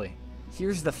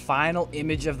 Here's the final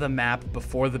image of the map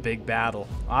before the big battle.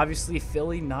 Obviously,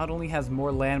 Philly not only has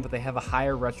more land, but they have a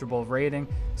higher Retro Bowl rating,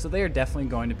 so they are definitely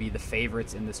going to be the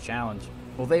favorites in this challenge.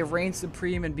 Will they reign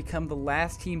supreme and become the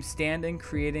last team standing,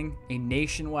 creating a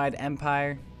nationwide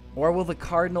empire? Or will the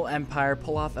Cardinal Empire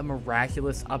pull off a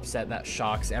miraculous upset that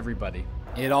shocks everybody?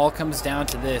 It all comes down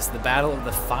to this, the battle of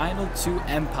the final two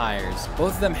empires.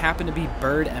 Both of them happen to be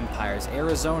bird empires.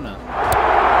 Arizona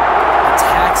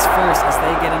attacks first as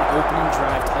they get an opening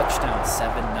drive touchdown,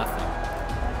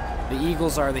 7-0. The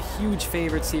Eagles are the huge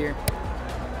favorites here,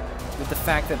 with the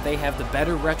fact that they have the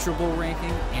better Retro Bowl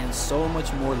ranking and so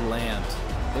much more land.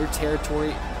 Their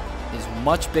territory is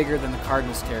much bigger than the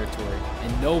Cardinals' territory,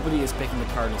 and nobody is picking the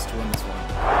Cardinals to win this one.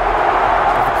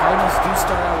 But the Cardinals do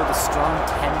start out with a strong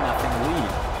 10-0 lead.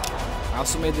 I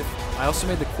also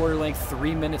made the quarter length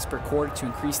 3 minutes per quarter to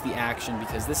increase the action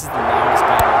because this is the longest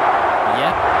battle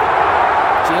yet.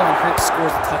 Jalen Hurts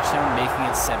scores a touchdown, making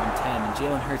it 7-10, and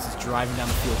Jalen Hurts is driving down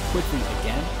the field quickly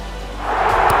again.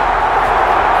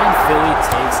 And Philly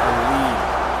takes a lead.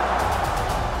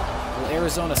 Will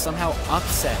Arizona somehow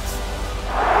upset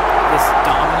this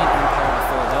dominant empire of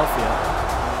Philadelphia?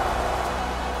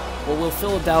 Or will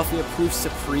Philadelphia prove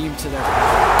supreme to their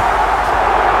power?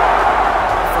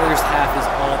 The first half is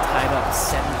all tied up,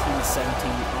 17-17.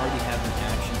 We already have an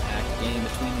action-packed game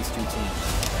between these two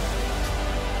teams.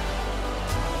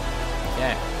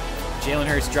 Okay, Jalen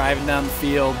Hurts driving down the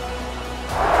field.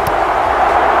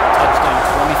 Touchdown,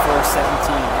 24-17,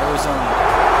 Arizona.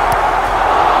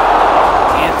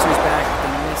 Answers back, they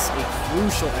miss a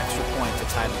crucial extra point to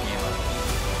tie the game up.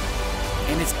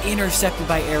 And it's intercepted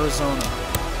by Arizona.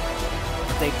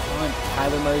 But they punt.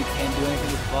 Kyler Murray can't do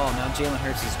anything with the ball. Now Jalen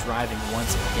Hurts is driving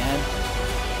once again.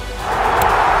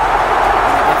 And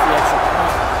they get the extra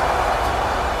point.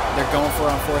 They're going for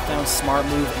it on fourth down, smart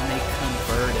move, and they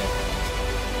convert it.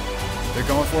 They're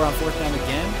going for it on fourth down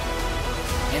again,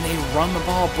 and they run the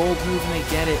ball, bold move, and they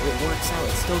get it. It works out.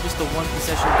 It's still just a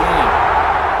one-possession game.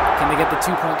 Can they get the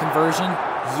 2-point conversion?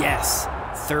 Yes,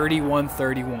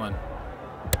 31-31.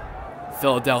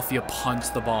 Philadelphia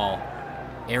punts the ball.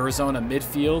 Arizona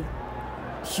midfield,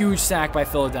 huge sack by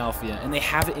Philadelphia, and they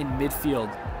have it in midfield.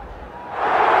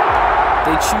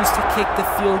 They choose to kick the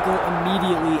field goal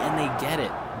immediately, and they get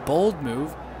it. Bold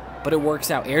move, but it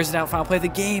works out. Airs it out, final play of the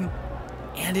game.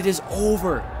 And it is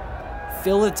over.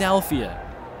 Philadelphia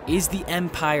is the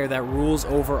empire that rules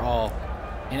over all.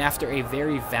 And after a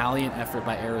very valiant effort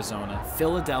by Arizona,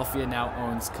 Philadelphia now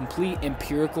owns complete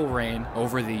empirical reign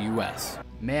over the U.S.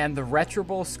 Man, the Retro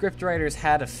Bowl scriptwriters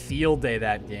had a field day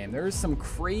that game. There was some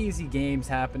crazy games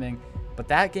happening, but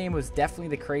that game was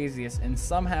definitely the craziest, and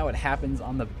somehow it happens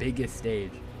on the biggest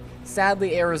stage.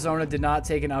 Sadly, Arizona did not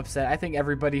take an upset. I think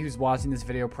everybody who's watching this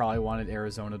video probably wanted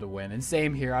Arizona to win, and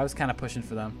same here. I was kind of pushing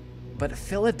for them. But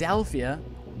Philadelphia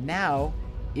now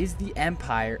is the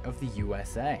empire of the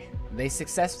USA. They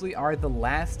successfully are the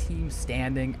last team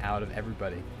standing out of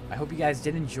everybody. I hope you guys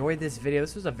did enjoy this video.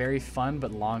 This was a very fun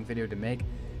but long video to make.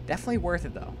 Definitely worth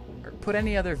it though. Put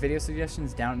any other video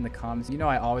suggestions down in the comments. You know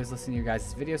I always listen to your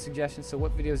guys' video suggestions, so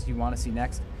what videos do you want to see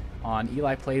next on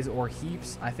Eli Plays or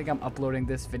Heaps? I think I'm uploading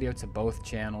this video to both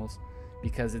channels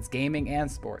because it's gaming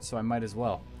and sports, so I might as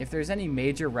well. If there's any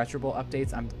major Retro Bowl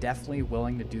updates, I'm definitely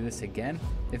willing to do this again.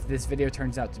 If this video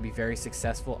turns out to be very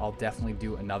successful, I'll definitely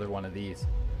do another one of these,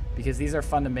 because these are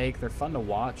fun to make, they're fun to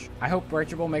watch. I hope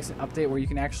Retro Bowl makes an update where you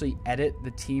can actually edit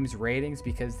the team's ratings,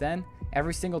 because then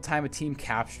every single time a team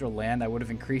captured a land, I would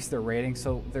have increased their rating,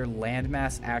 so their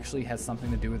landmass actually has something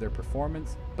to do with their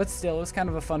performance. But still, it was kind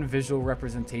of a fun visual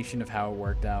representation of how it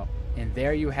worked out. And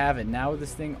there you have it. Now with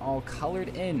this thing all colored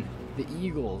in, the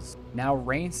Eagles now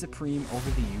reign supreme over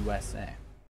the USA.